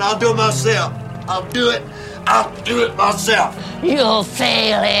me, then I'll do it myself. I'll do it myself. You'll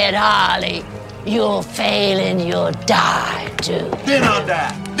fail, Ed Harley. You'll fail and you'll die, too. Then I'll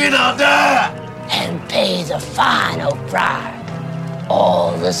die. And pay the final price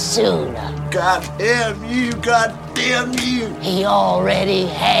all the sooner. Goddamn you, goddamn you. He already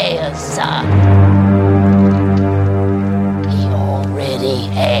has, son. He already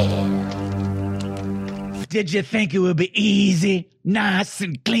has. Did you think it would be easy, nice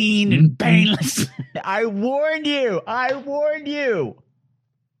and clean and painless? I warned you. I warned you.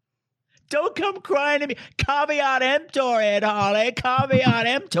 Don't come crying to me. Caveat emptor, Ed Harley. Caveat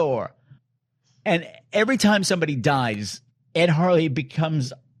emptor. And every time somebody dies, Ed Harley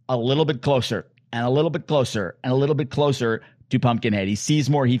becomes a little bit closer and a little bit closer and a little bit closer to Pumpkinhead. He sees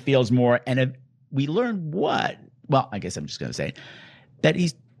more, he feels more. And we learn what? Well, I guess I'm just going to say that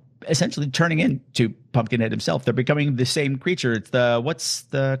he's essentially turning into Pumpkinhead himself. They're becoming the same creature. It's what's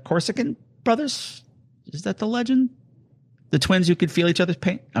the Corsican brothers? Is that the legend? The twins who could feel each other's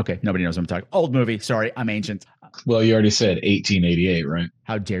pain? Okay, nobody knows what I'm talking about. Old movie. Sorry, I'm ancient. Well, you already said 1888, right?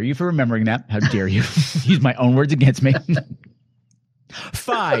 How dare you for remembering that? How dare you use my own words against me?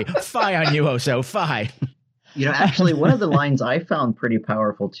 Fie on you, Oso. Fie. You know, actually, one of the lines I found pretty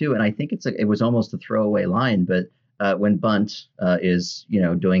powerful too, and I think it was almost a throwaway line, but when Bunt is,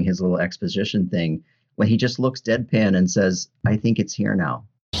 doing his little exposition thing, when he just looks deadpan and says, "I think it's here now."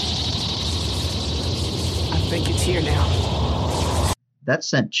 I think it's here now. That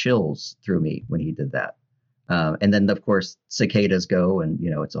sent chills through me when he did that. And then, of course, cicadas go, and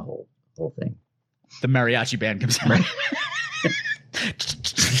it's a whole thing. The mariachi band comes out.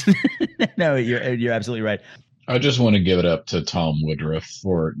 No, you're absolutely right. I just want to give it up to Tom Woodruff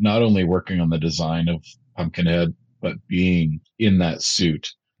for not only working on the design of Pumpkinhead, but being in that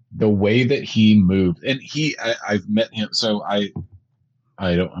suit. The way that he moved, and I've met him, so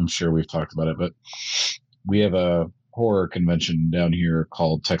I'm sure we've talked about it, but we have a horror convention down here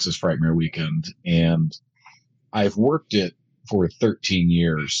called Texas Frightmare Weekend, and I've worked it for 13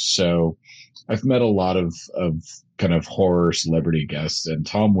 years. So I've met a lot of kind of horror celebrity guests, and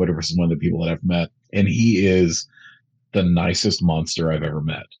Tom Woodruff is one of the people that I've met, and he is the nicest monster I've ever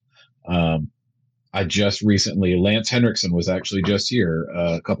met. I just recently, Lance Henriksen was actually just here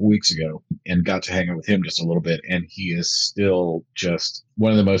a couple weeks ago and got to hang out with him just a little bit. And he is still just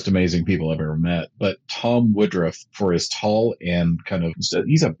one of the most amazing people I've ever met. But Tom Woodruff, for his tall and kind of,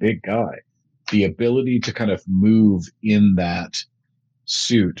 he's a big guy, the ability to kind of move in that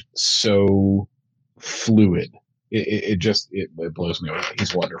suit so fluid. It blows me away.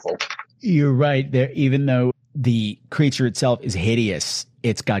 He's wonderful. You're right there. Even though the creature itself is hideous,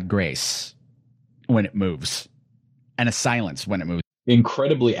 it's got grace when it moves and a silence when it moves.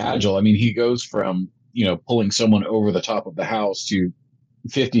 Incredibly agile. I mean, he goes from, pulling someone over the top of the house to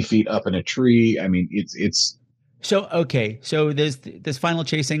 50 feet up in a tree. I mean, it's so, okay. So there's this final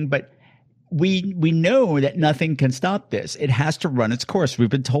chasing, but we know that nothing can stop this. It has to run its course. We've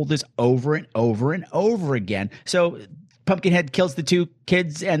been told this over and over and over again. So Pumpkinhead kills the two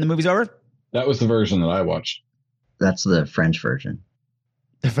kids and the movie's over? That was the version that I watched. That's the French version.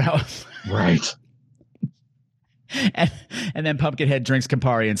 Right. And then Pumpkinhead drinks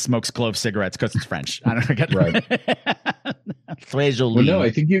Campari and smokes clove cigarettes because it's French. I don't know. Right. Well, no, I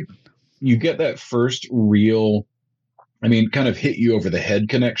think you get that first real, kind of hit you over the head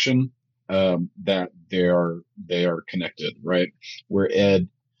connection, that they are connected, right? Where Ed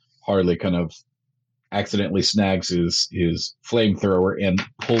Harley kind of accidentally snags his flamethrower and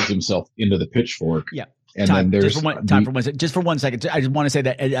pulls himself into the pitchfork. Yeah. And then there's just for 1 second. I just want to say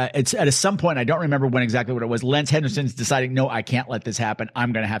that it's at some point. I don't remember when exactly what it was. Lance Henderson's deciding, no, I can't let this happen.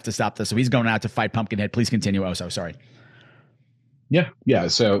 I'm going to have to stop this. So he's going out to fight Pumpkinhead. Please continue. Oh, so sorry. Yeah.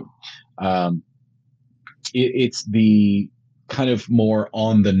 So, it's the kind of more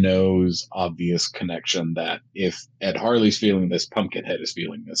on the nose, obvious connection that if Ed Harley's feeling this, Pumpkinhead is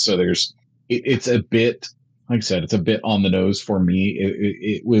feeling this. So it's a bit. Like I said, it's a bit on the nose for me.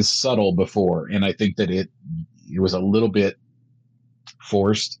 It was subtle before, and I think that it was a little bit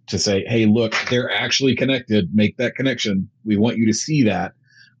forced to say, hey, look, they're actually connected. Make that connection. We want you to see that.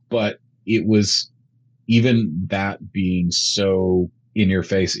 But it was, even that being so in your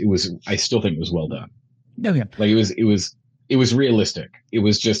face, I still think it was well done. Oh, yeah. Like it was realistic. It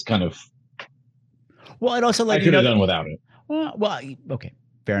was just kind of, well, it also, like, I could have done without it. Well, okay.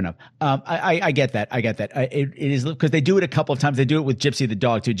 Fair enough. I get that. It is because they do it a couple of times. They do it with Gypsy the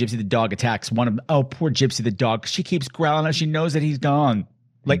dog too. Gypsy the dog attacks one of them. Oh, poor Gypsy the dog. She keeps growling out. She knows that he's gone.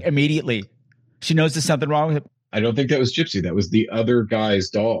 Like immediately. She knows there's something wrong with it. I don't think that was Gypsy. That was the other guy's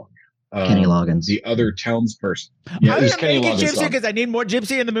dog. Kenny Loggins. The other townsperson. Yeah, it was Kenny Loggins' Gypsy because I need more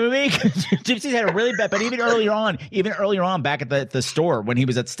Gypsy in the movie. Gypsy's had a really bad, but even earlier on back at the store when he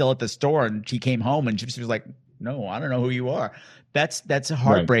was still at the store and he came home and Gypsy was like, no, I don't know who you are. That's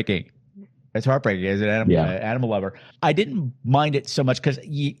heartbreaking. It's heartbreaking as an animal lover. I didn't mind it so much because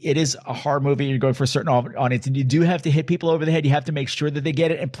it is a horror movie. You're going for a certain audience, and you do have to hit people over the head. You have to make sure that they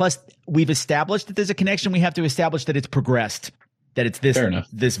get it. And plus, we've established that there's a connection. We have to establish that it's progressed, that it's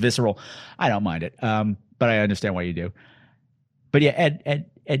this visceral. I don't mind it, but I understand why you do. But yeah,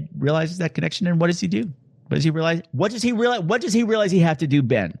 Ed realizes that connection, and what does he do? What does he realize? What does he realize he have to do,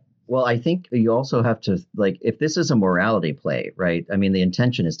 Ben? Well, I think you also have to, like, if this is a morality play, right? I mean, the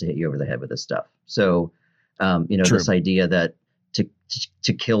intention is to hit you over the head with this stuff. So, True. This idea that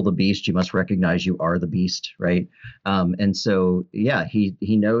to kill the beast, you must recognize you are the beast, right? And so, yeah,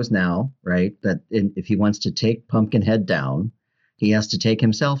 he knows now, right, that if he wants to take Pumpkinhead down, he has to take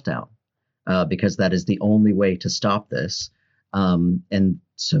himself down because that is the only way to stop this. And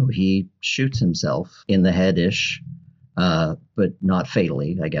so he shoots himself in the head-ish, but not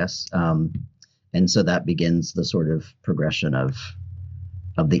fatally, I guess. And so that begins the sort of progression of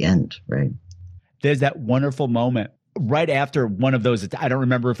the end, right? There's that wonderful moment right after one of those. I don't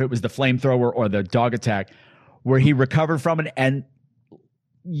remember if it was the flamethrower or the dog attack, where he recovered from it and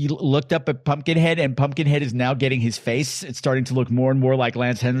you looked up at Pumpkinhead, and Pumpkinhead is now getting his face. It's starting to look more and more like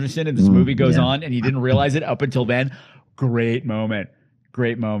Lance Henriksen, and this movie goes on, and he didn't realize it up until then. Great moment.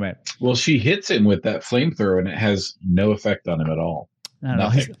 Great moment. Well, she hits him with that flamethrower, and it has no effect on him at all.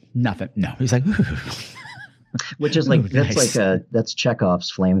 Nothing. No, he's like, which is like that's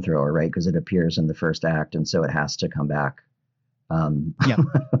Chekhov's flamethrower, right? Because it appears in the first act, and so it has to come back.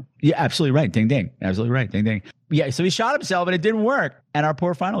 Yeah, absolutely right. Ding ding. Absolutely right. Ding ding. Yeah, so he shot himself, and it didn't work, and our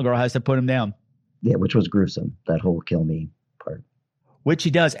poor final girl has to put him down. Yeah, which was gruesome. That whole kill me part. Which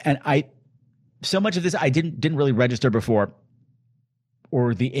he does, and so much of this I didn't really register before,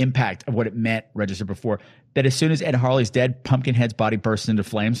 or the impact of what it meant register before, that as soon as Ed Harley's dead, Pumpkinhead's body bursts into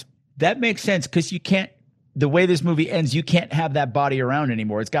flames. That makes sense because you can't, the way this movie ends, you can't have that body around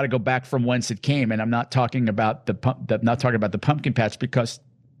anymore. It's got to go back from whence it came. And I'm not talking about the pumpkin patch because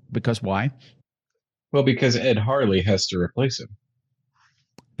why? Well, because Ed Harley has to replace him.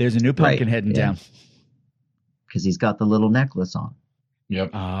 There's a new Pumpkinhead in town. Because he's got the little necklace on.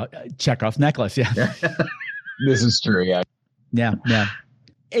 Yep. Chekhov's necklace. Yeah. This is true. Yeah. Yeah.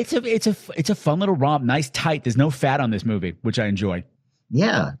 It's a fun little romp, nice tight. There's no fat on this movie, which I enjoy.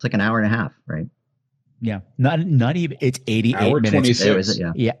 Yeah, it's like an hour and a half, right? Yeah, not even. It's 88 minutes. 26.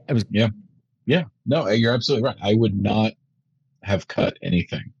 Yeah, it was. Yeah. No, you're absolutely right. I would not have cut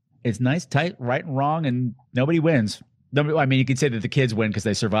anything. It's nice, tight, right and wrong, and nobody wins. I mean, you could say that the kids win because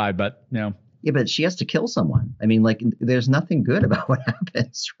they survive, but Yeah, but she has to kill someone. I mean, like, there's nothing good about what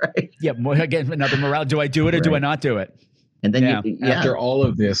happens, right? Yeah, again, another morale. Do I do it or do I not do it? And then after all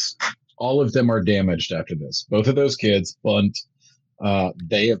of this, all of them are damaged after this. Both of those kids, Bunt,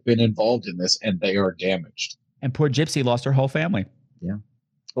 they have been involved in this and they are damaged. And poor Gypsy lost her whole family. Yeah.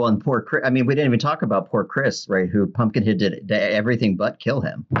 Well, and poor Chris, I mean, we didn't even talk about poor Chris, right? Who Pumpkinhead did everything but kill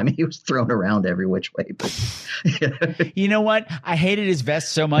him. I mean, he was thrown around every which way. But, You know what? I hated his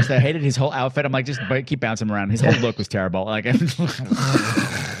vest so much that I hated his whole outfit. I'm like, just keep bouncing him around. His whole look was terrible. Like,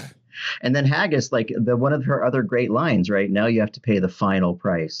 and then Haggis, like one of her other great lines, right? Now you have to pay the final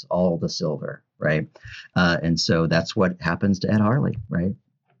price, all the silver, right? And so that's what happens to Ed Harley, right?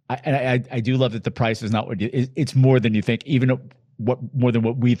 I do love that the price is not what it's more than you think, even more than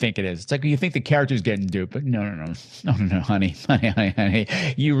what we think it is. It's like you think the character's getting duped, but no, honey.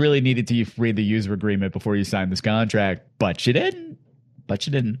 You really needed to read the user agreement before you signed this contract, but you didn't.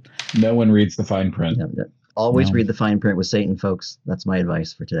 No one reads the fine print. No. Always read the fine print with Satan, folks. That's my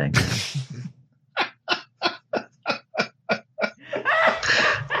advice for today.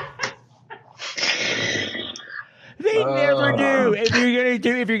 They never do.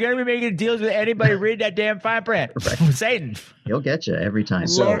 If you're gonna be making deals with anybody, read that damn fine print. Right. Satan. He'll get you every time.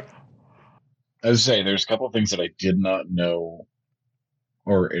 So, as I say, there's a couple of things that I did not know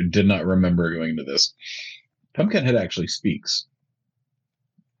or did not remember going into this. Pumpkinhead actually speaks.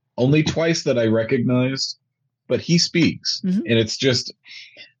 Only twice that I recognized, but he speaks. Mm-hmm. And it's just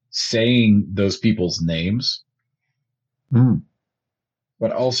saying those people's names. Mm.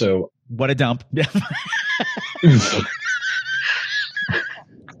 But also... What a dump. I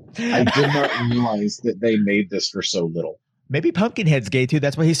did not realize that they made this for so little. Maybe Pumpkinhead's gay too.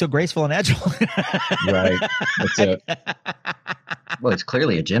 That's why he's so graceful and agile. Right. That's it. Well, it's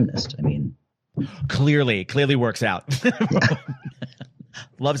clearly a gymnast. I mean, clearly works out.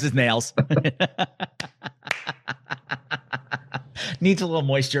 Loves his nails. Needs a little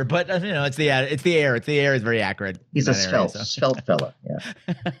moisture, but it's the air. It's the air is very accurate. He's a svelte fella.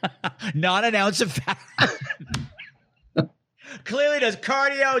 Yeah. Not an ounce of fat. Clearly does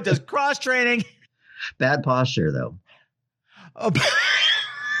cardio, does cross training. Bad posture though. Oh,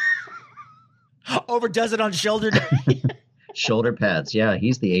 Overdoes it on shoulder. Shoulder pads. Yeah,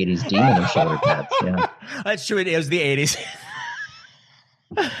 he's the 80s demon of shoulder pads. Yeah. That's true. It was the 80s.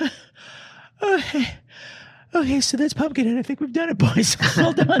 Okay, so that's Pumpkinhead. I think we've done it, boys.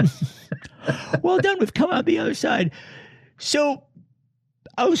 Well done. Well done. We've come out the other side. So,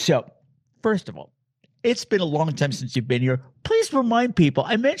 first of all, it's been a long time since you've been here. Please remind people.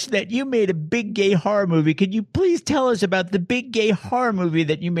 I mentioned that you made a big gay horror movie. Could you please tell us about the big gay horror movie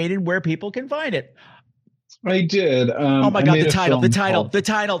that you made and where people can find it? I did. Oh my God, the title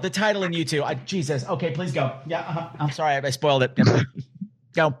in YouTube. Jesus. Okay, please go. Yeah, I'm sorry. I spoiled it.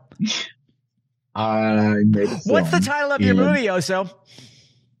 Go. I made a film. What's the title of your movie, Oso?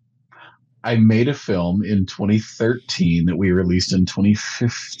 I made a film in 2013 that we released in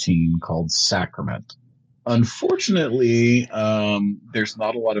 2015 called Sacrament. Unfortunately, there's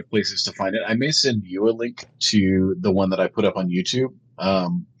not a lot of places to find it. I may send you a link to the one that I put up on YouTube.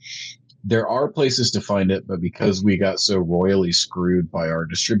 There are places to find it, but because we got so royally screwed by our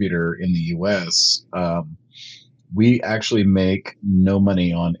distributor in the US, we actually make no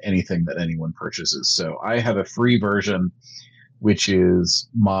money on anything that anyone purchases. So I have a free version, which is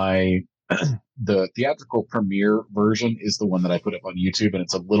the theatrical premiere version is the one that I put up on YouTube, and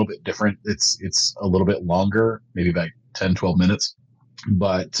it's a little bit different. It's a little bit longer, maybe about 10, 12 minutes.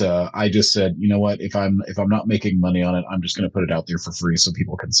 But I just said, you know what? If I'm not making money on it, I'm just going to put it out there for free so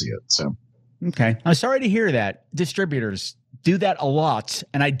people can see it. So, okay, I'm sorry to hear that. Distributors do that a lot,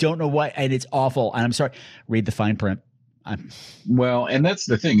 and I don't know why, and it's awful. And I'm sorry. Read the fine print. Well, and that's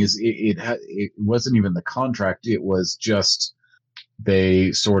the thing is, it wasn't even the contract. It was just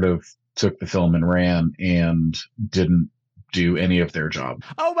they sort of took the film and ran and didn't do any of their job.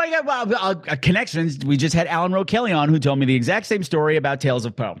 Oh my God. Well, connections. We just had Alan Rowe Kelly on, who told me the exact same story about Tales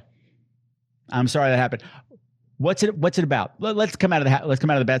of Poe. I'm sorry that happened. What's it about? Let's come out of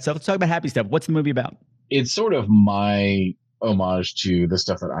the bad stuff. Let's talk about happy stuff. What's the movie about? It's sort of my homage to the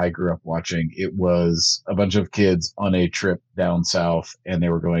stuff that I grew up watching. It was a bunch of kids on a trip down south, and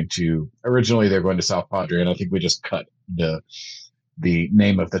originally they were going to South Padre, and I think we just cut the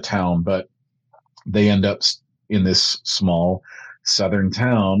name of the town, but they end up in this small southern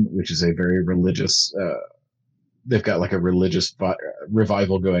town, which is a very religious, they've got like a religious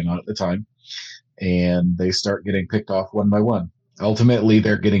revival going on at the time, and they start getting picked off one by one. Ultimately,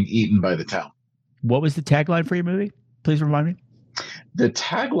 they're getting eaten by the town. What was the tagline for your movie? Please remind me. The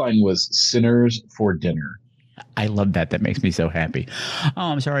tagline was "Sinners for Dinner." I love that. That makes me so happy. Oh,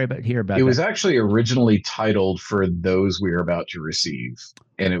 I'm sorry about that. It was actually originally titled "For Those We Are About to Receive,"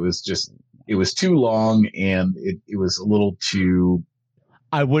 and it was too long, and it was a little too.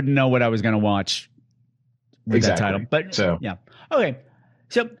 I wouldn't know what I was going to watch with exactly. that title, but so yeah. Okay,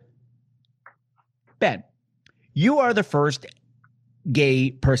 so Ben, you are the first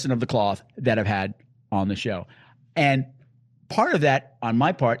gay person of the cloth that I've had on the show, and part of that on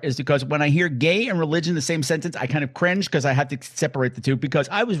my part is because when I hear gay and religion in the same sentence, I kind of cringe because I have to separate the two, because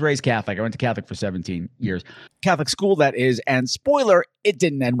I was raised Catholic. I went to Catholic for 17 years. Catholic school, that is. And spoiler, it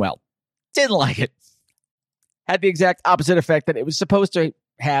didn't end well. Didn't like it. Had the exact opposite effect that it was supposed to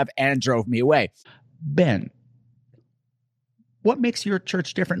have and drove me away. Ben, what makes your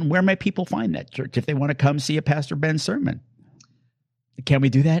church different, and where might people find that church if they want to come see a Pastor Ben sermon? Can we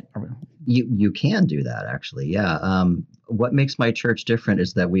do that? You can do that, actually. Yeah. What makes my church different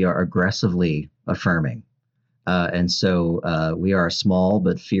is that we are aggressively affirming. And so we are a small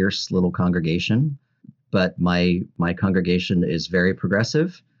but fierce little congregation. But my congregation is very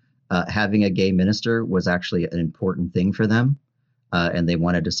progressive. Having a gay minister was actually an important thing for them. And they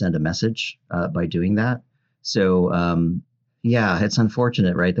wanted to send a message by doing that. So, yeah, it's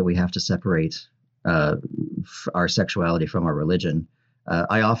unfortunate, right, that we have to separate our sexuality from our religion.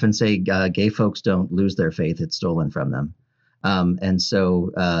 I often say gay folks don't lose their faith. It's stolen from them. And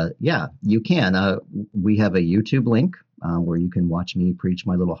so, yeah, you can. We have a YouTube link where you can watch me preach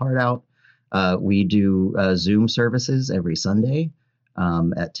my little heart out. We do Zoom services every Sunday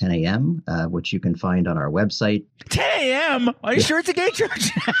at 10 a.m., which you can find on our website. 10 a.m.? Are you sure it's a gay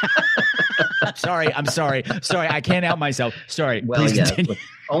church? I'm sorry. I can't out myself. Sorry. Well, please yeah. continue.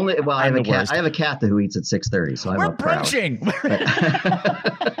 I have a cat. I have a cat who eats at 6:30, so I'm brunching.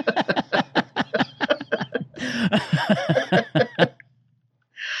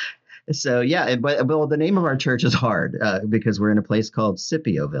 So yeah, but the name of our church is hard because we're in a place called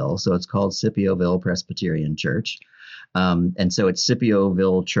Scipioville, so it's called Scipioville Presbyterian Church, and so it's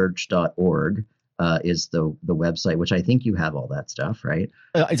scipiovillechurch.org. Is the website, which I think you have all that stuff, right?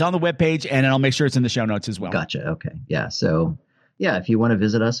 It's on the webpage, and I'll make sure it's in the show notes as well. Gotcha. Okay. Yeah. So, yeah, if you want to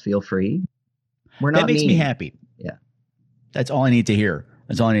visit us, feel free. We're not. That makes me happy. Yeah. That's all I need to hear.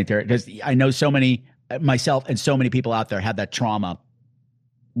 That's all I need to hear. Because I know so many, myself and so many people out there have that trauma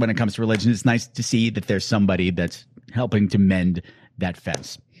when it comes to religion. It's nice to see that there's somebody that's helping to mend that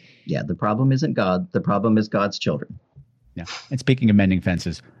fence. Yeah, the problem isn't God. The problem is God's children. Yeah. And speaking of mending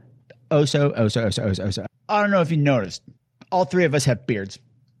fences, Oso. I don't know if you noticed, all three of us have beards.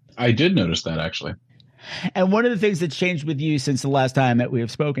 I did notice that, actually. And one of the things that's changed with you since the last time that we have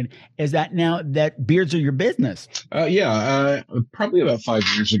spoken is that now that beards are your business. Probably about 5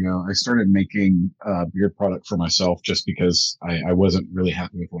 years ago, I started making beard product for myself just because I wasn't really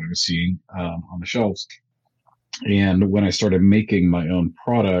happy with what I was seeing on the shelves. And when I started making my own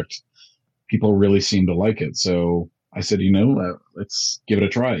product, people really seemed to like it. So I said, let's give it a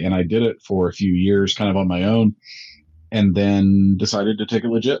try. And I did it for a few years kind of on my own, and then decided to take it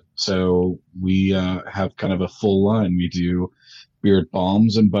legit. So we have kind of a full line. We do beard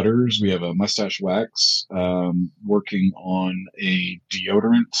balms and butters. We have a mustache wax, working on a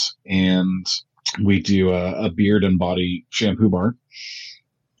deodorant, and we do a beard and body shampoo bar.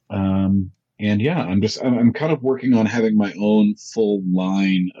 I'm kind of working on having my own full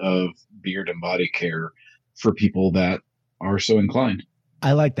line of beard and body care for people that are so inclined.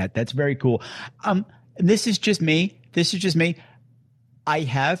 I like that. That's very cool. This is just me. I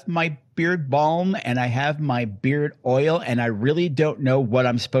have my beard balm and I have my beard oil, and I really don't know what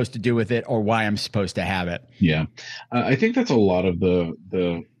I'm supposed to do with it or why I'm supposed to have it. Yeah. I think that's a lot of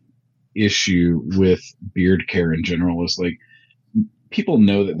the issue with beard care in general is like people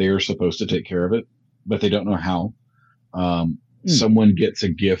know that they are supposed to take care of it, but they don't know how. Someone gets a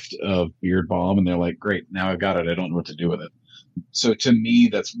gift of beard balm and they're like, great, now I've got it. I don't know what to do with it. So to me,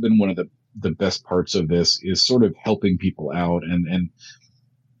 that's been one of the best parts of this is sort of helping people out. And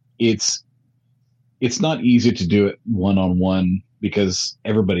it's not easy to do it one-on-one because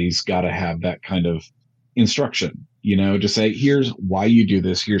everybody's got to have that kind of instruction, to say, here's why you do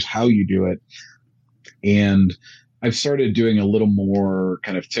this. Here's how you do it. And I've started doing a little more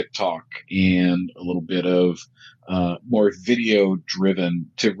kind of TikTok and a little bit of more video driven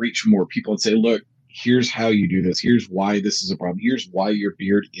to reach more people and say, look, here's how you do this. Here's why this is a problem. Here's why your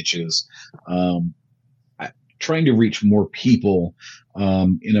beard itches. Trying to reach more people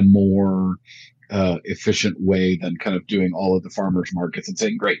in a more efficient way than kind of doing all of the farmers markets and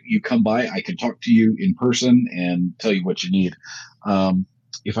saying, great, you come by, I can talk to you in person and tell you what you need.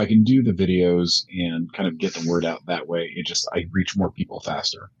 If I can do the videos and kind of get the word out that way, I reach more people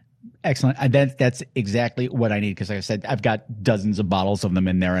faster. Excellent. That's exactly what I need. Cause like I said, I've got dozens of bottles of them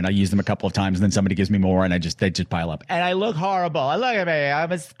in there and I use them a couple of times and then somebody gives me more and they just pile up and I look horrible. I look at me.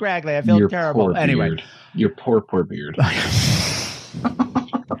 I'm a scraggly. I feel terrible. Anyway, beard. Your poor beard.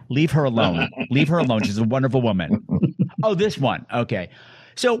 Leave her alone. Leave her alone. She's a wonderful woman. Oh, this one. Okay.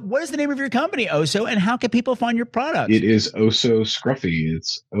 So what is the name of your company, Oso, and how can people find your products? It is Oso Scruffy.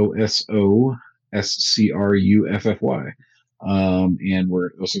 It's OSO SCRUFFY. And we're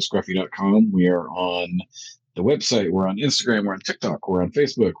at ososcruffy.com. We are on the website. We're on Instagram. We're on TikTok. We're on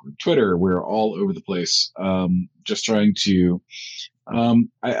Facebook. We're on Twitter. We're all over the place. Just trying to,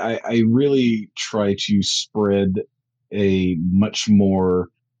 I really try to spread a much more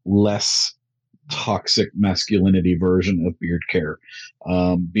less toxic masculinity version of beard care.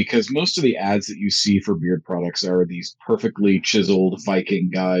 Because most of the ads that you see for beard products are these perfectly chiseled Viking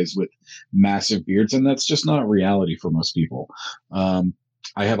guys with massive beards, and that's just not reality for most people. I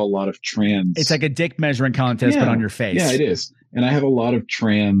have a lot of trans. It's like a dick measuring contest, but on your face. Yeah, it is. And I have a lot of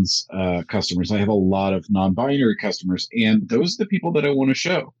trans customers. I have a lot of non-binary customers, and those are the people that I want to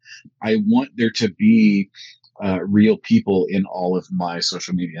show. I want there to be real people in all of my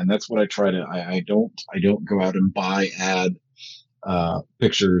social media, and that's what I try to. I don't go out and buy ad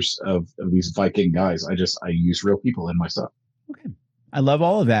pictures of these Viking guys. I use real people in my stuff. Okay, I love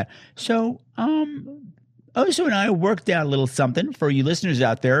all of that. So, Oso and I worked out a little something for you listeners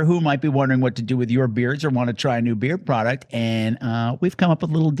out there who might be wondering what to do with your beards or want to try a new beard product. And we've come up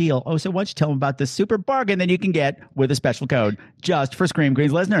with a little deal. Oso, why don't you tell them about this super bargain that you can get with a special code just for Scream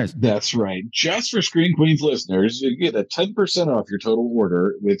Queens listeners? That's right. Just for Scream Queens listeners, you get a 10% off your total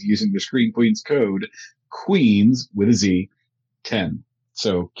order with using the Scream Queens code Queens with a Z 10.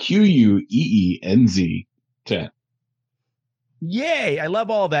 So QUEENZ 10. Yay. I love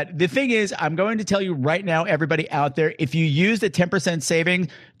all that. The thing is, I'm going to tell you right now, everybody out there, if you use the 10% saving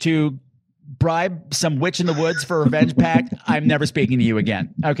to bribe some witch in the woods for a revenge pact, I'm never speaking to you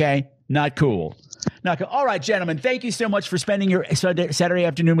again. Okay? Not cool. Not cool. All right, gentlemen, thank you so much for spending your Saturday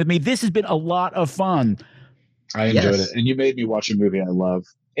afternoon with me. This has been a lot of fun. I enjoyed it. And you made me watch a movie I love.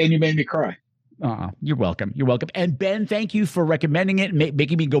 And you made me cry. You're welcome. You're welcome. And Ben, thank you for recommending it,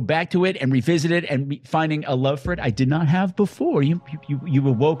 making me go back to it and revisit it and finding a love for it I did not have before. You've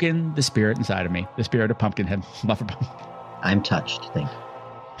awoken the spirit inside of me, the spirit of Pumpkinhead. Love for Pumpkinhead. I'm touched. Thank you.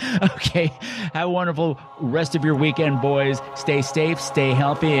 Okay. Have a wonderful rest of your weekend, boys. Stay safe, stay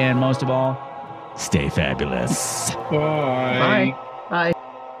healthy, and most of all, stay fabulous. Bye. Bye.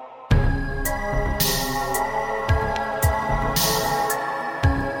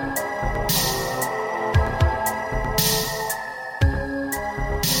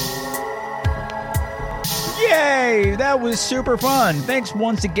 Yay! That was super fun. Thanks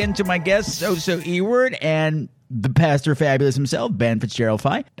once again to my guests, Oso Eward and the Pastor Fabulous himself, Ben Fitzgerald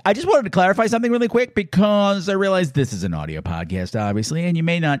Fye. I just wanted to clarify something really quick because I realize this is an audio podcast, obviously, and you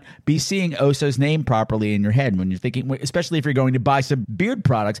may not be seeing Oso's name properly in your head when you're thinking, especially if you're going to buy some beard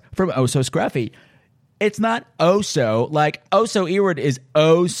products from Oso Scruffy. It's not Oso, like Oso Eward is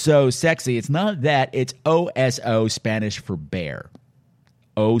oh so sexy. It's not that, it's OSO, Spanish for bear.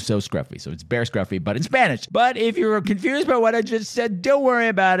 Oh, so scruffy. So it's Bear Scruffy, but in Spanish. But if you're confused by what I just said, don't worry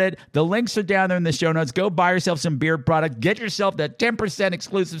about it. The links are down there in the show notes. Go buy yourself some beard product. Get yourself that 10%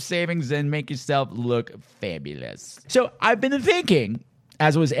 exclusive savings and make yourself look fabulous. So I've been thinking,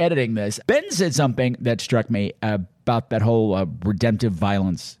 as I was editing this, Ben said something that struck me about that whole redemptive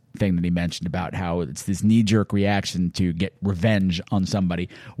violence thing that he mentioned about how it's this knee-jerk reaction to get revenge on somebody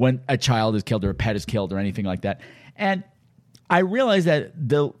when a child is killed or a pet is killed or anything like that. And I realized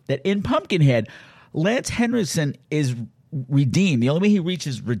that in Pumpkinhead, Lance Henriksen is redeemed. The only way he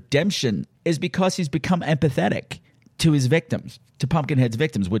reaches redemption is because he's become empathetic to his victims, to Pumpkinhead's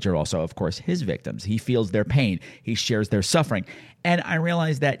victims, which are also, of course, his victims. He feels their pain. He shares their suffering. And I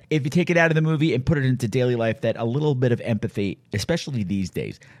realized that if you take it out of the movie and put it into daily life, that a little bit of empathy, especially these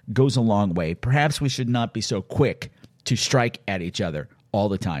days, goes a long way. Perhaps we should not be so quick to strike at each other all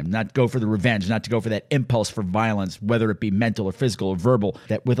the time, not go for the revenge, not to go for that impulse for violence, whether it be mental or physical or verbal,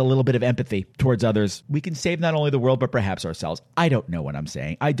 that with a little bit of empathy towards others, we can save not only the world, but perhaps ourselves. I don't know what I'm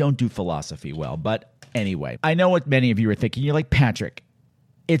saying. I don't do philosophy well, but anyway, I know what many of you are thinking. You're like, Patrick,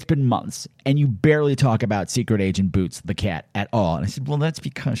 it's been months, and you barely talk about Secret Agent Boots, the cat, at all. And I said, well, that's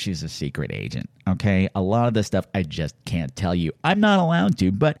because she's a secret agent, okay? A lot of the stuff I just can't tell you. I'm not allowed to,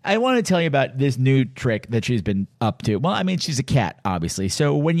 but I want to tell you about this new trick that she's been up to. Well, I mean, she's a cat, obviously.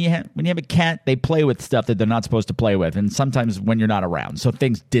 So when you have a cat, they play with stuff that they're not supposed to play with, and sometimes when you're not around, so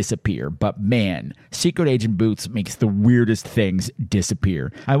things disappear. But man, Secret Agent Boots makes the weirdest things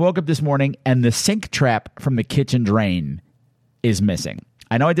disappear. I woke up this morning, and the sink trap from the kitchen drain is missing.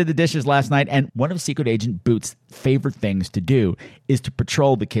 I know I did the dishes last night, and one of Secret Agent Boots' favorite things to do is to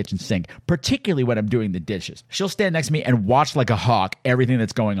patrol the kitchen sink, particularly when I'm doing the dishes. She'll stand next to me and watch like a hawk everything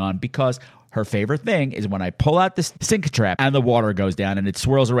that's going on, because her favorite thing is when I pull out the sink trap and the water goes down and it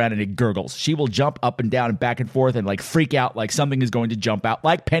swirls around and it gurgles. She will jump up and down and back and forth and like freak out like something is going to jump out,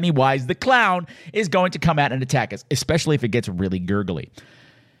 like Pennywise the clown is going to come out and attack us, especially if it gets really gurgly.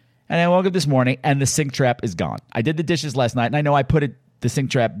 And I woke up this morning and the sink trap is gone. I did the dishes last night, and I know I put the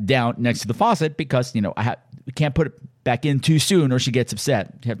sink trap down next to the faucet because, we can't put it back in too soon or she gets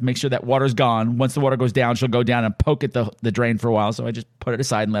upset. You have to make sure that water's gone. Once the water goes down, she'll go down and poke at the drain for a while. So I just put it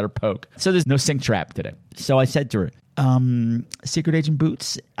aside and let her poke. So there's no sink trap today. So I said to her, Secret Agent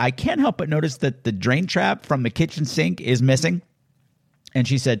Boots, I can't help but notice that the drain trap from the kitchen sink is missing. And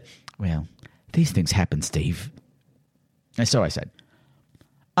she said, well, these things happen, Steve. And so I said,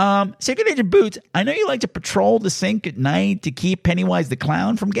 Secret Agent Boots, I know you like to patrol the sink at night to keep Pennywise the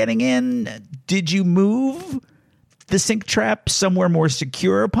clown from getting in. Did you move the sink trap somewhere more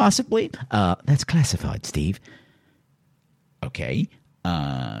secure, possibly? That's classified, Steve. Okay.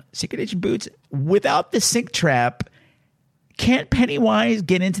 Secret Agent Boots, without the sink trap, can't Pennywise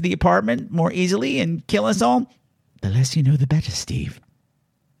get into the apartment more easily and kill us all? The less you know, the better, Steve.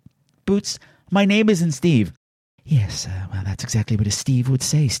 Boots, my name isn't Steve. Yes, well, that's exactly what a Steve would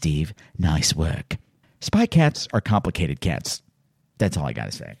say, Steve. Nice work. Spy cats are complicated cats. That's all I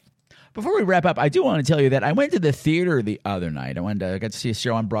got to say. Before we wrap up, I do want to tell you that I went to the theater the other night. I got to see a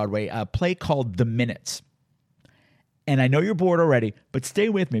show on Broadway, a play called The Minutes. And I know you're bored already, but stay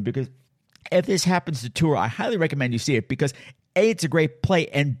with me, because if this happens to tour, I highly recommend you see it, because A, it's a great play,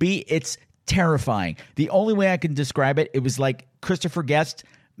 and B, it's terrifying. The only way I can describe it, it was like Christopher Guest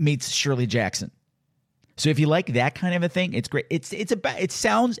meets Shirley Jackson. So if you like that kind of a thing, it's great. It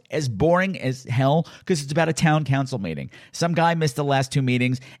sounds as boring as hell because it's about a town council meeting. Some guy missed the last 2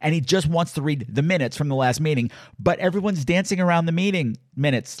 meetings and he just wants to read the minutes from the last meeting, but everyone's dancing around the meeting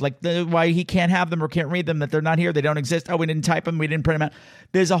minutes, like why he can't have them or can't read them, that they're not here, they don't exist. Oh, we didn't type them, we didn't print them out.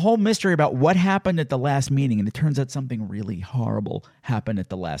 There's a whole mystery about what happened at the last meeting, and it turns out something really horrible happened at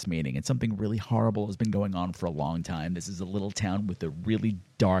the last meeting, and something really horrible has been going on for a long time. This is a little town with a really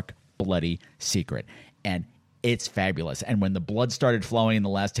dark, bloody secret, and it's fabulous. And when the blood started flowing in the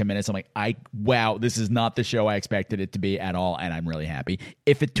last 10 minutes, I'm like, wow, this is not the show I expected it to be at all, and I'm really happy.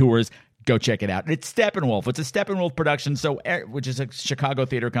 If it tours, go check it out. It's Steppenwolf. It's a Steppenwolf production, which is a Chicago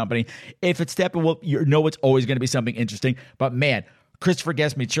theater company. If it's Steppenwolf, you know it's always going to be something interesting. But man, Christopher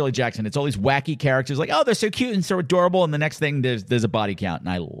Guest meets Shirley Jackson. It's all these wacky characters like, oh, they're so cute and so adorable. And the next thing, there's a body count. And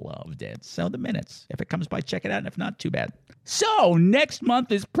I loved it. So the minutes. If it comes by, check it out. And if not, too bad. So next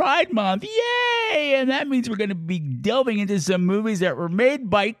month is Pride Month. Yay! And that means we're going to be delving into some movies that were made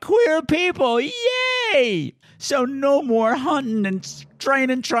by queer people. Yay! So no more hunting and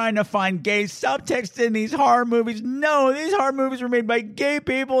straining trying to find gay subtext in these horror movies. No, these horror movies were made by gay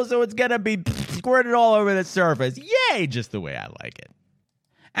people, so it's going to be squirted all over the surface. Yay! Just the way I like it.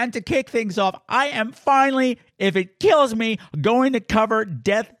 And to kick things off, I am finally, if it kills me, going to cover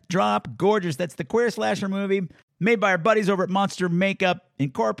Death Drop Gorgeous. That's the queer slasher movie made by our buddies over at Monster Makeup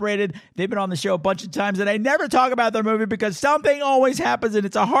Incorporated. They've been on the show a bunch of times, and I never talk about their movie because something always happens, and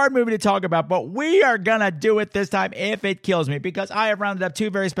it's a hard movie to talk about, but we are going to do it this time if it kills me, because I have rounded up 2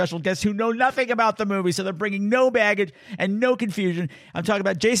 very special guests who know nothing about the movie, so they're bringing no baggage and no confusion. I'm talking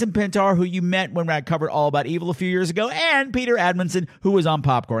about Jason Pintar, who you met when I covered All About Evil a few years ago, and Peter Adamson, who was on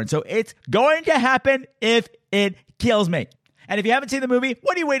Popcorn. So it's going to happen if it kills me. And if you haven't seen the movie,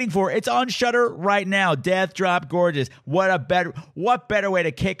 what are you waiting for? It's on Shudder right now. Death Drop Gorgeous. What better way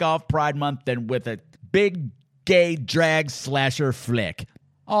to kick off Pride Month than with a big gay drag slasher flick?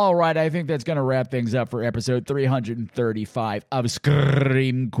 All right, I think that's going to wrap things up for episode 335 of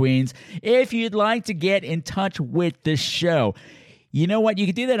Scream Queens. If you'd like to get in touch with the show, you know what? You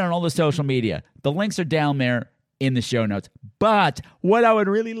can do that on all the social media. The links are down there in the show notes. But what I would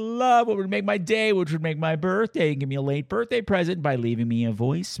really love, what would make my day, which would make my birthday, give me a late birthday present by leaving me a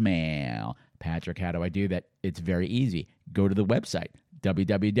voicemail. Patrick, how do I do that? It's very easy. Go to the website,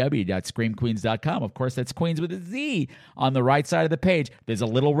 www.screamqueens.com. Of course, that's Queens with a Z. On the right side of the page, there's a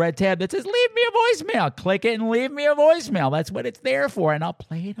little red tab that says, leave me a voicemail. Click it and leave me a voicemail. That's what it's there for, and I'll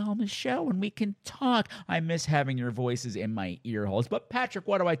play it on the show, and we can talk. I miss having your voices in my ear holes. But Patrick,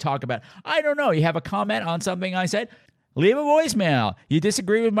 what do I talk about? I don't know. You have a comment on something I said? Leave a voicemail. You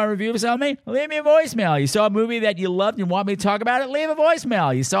disagree with my review of something? Leave me a voicemail. You saw a movie that you loved and want me to talk about it? Leave a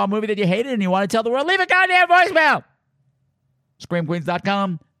voicemail. You saw a movie that you hated and you want to tell the world? Leave a goddamn voicemail.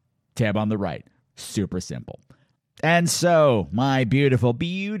 ScreamQueens.com, tab on the right. Super simple. And so, my beautiful,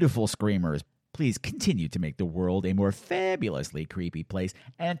 beautiful screamers, please continue to make the world a more fabulously creepy place.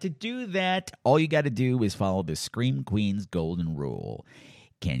 And to do that, all you got to do is follow the Scream Queens golden rule.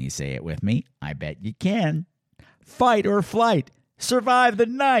 Can you say it with me? I bet you can. Fight or flight. Survive the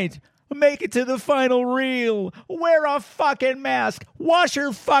night. Make it to the final reel. Wear a fucking mask. Wash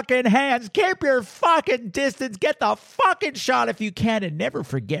your fucking hands. Keep your fucking distance. Get the fucking shot if you can. And never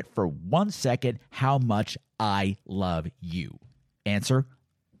forget for 1 second how much I love you. Answer,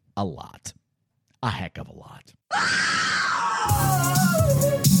 a lot. A heck of a lot.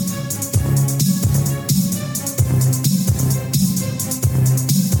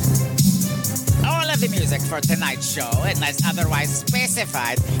 The music for tonight's show, unless otherwise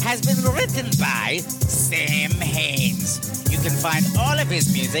specified, has been written by Sam Haynes. You can find all of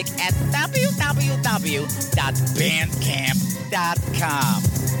his music at www.bandcamp.com.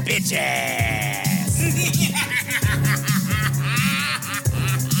 Bitches!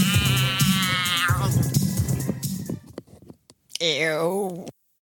 Ew.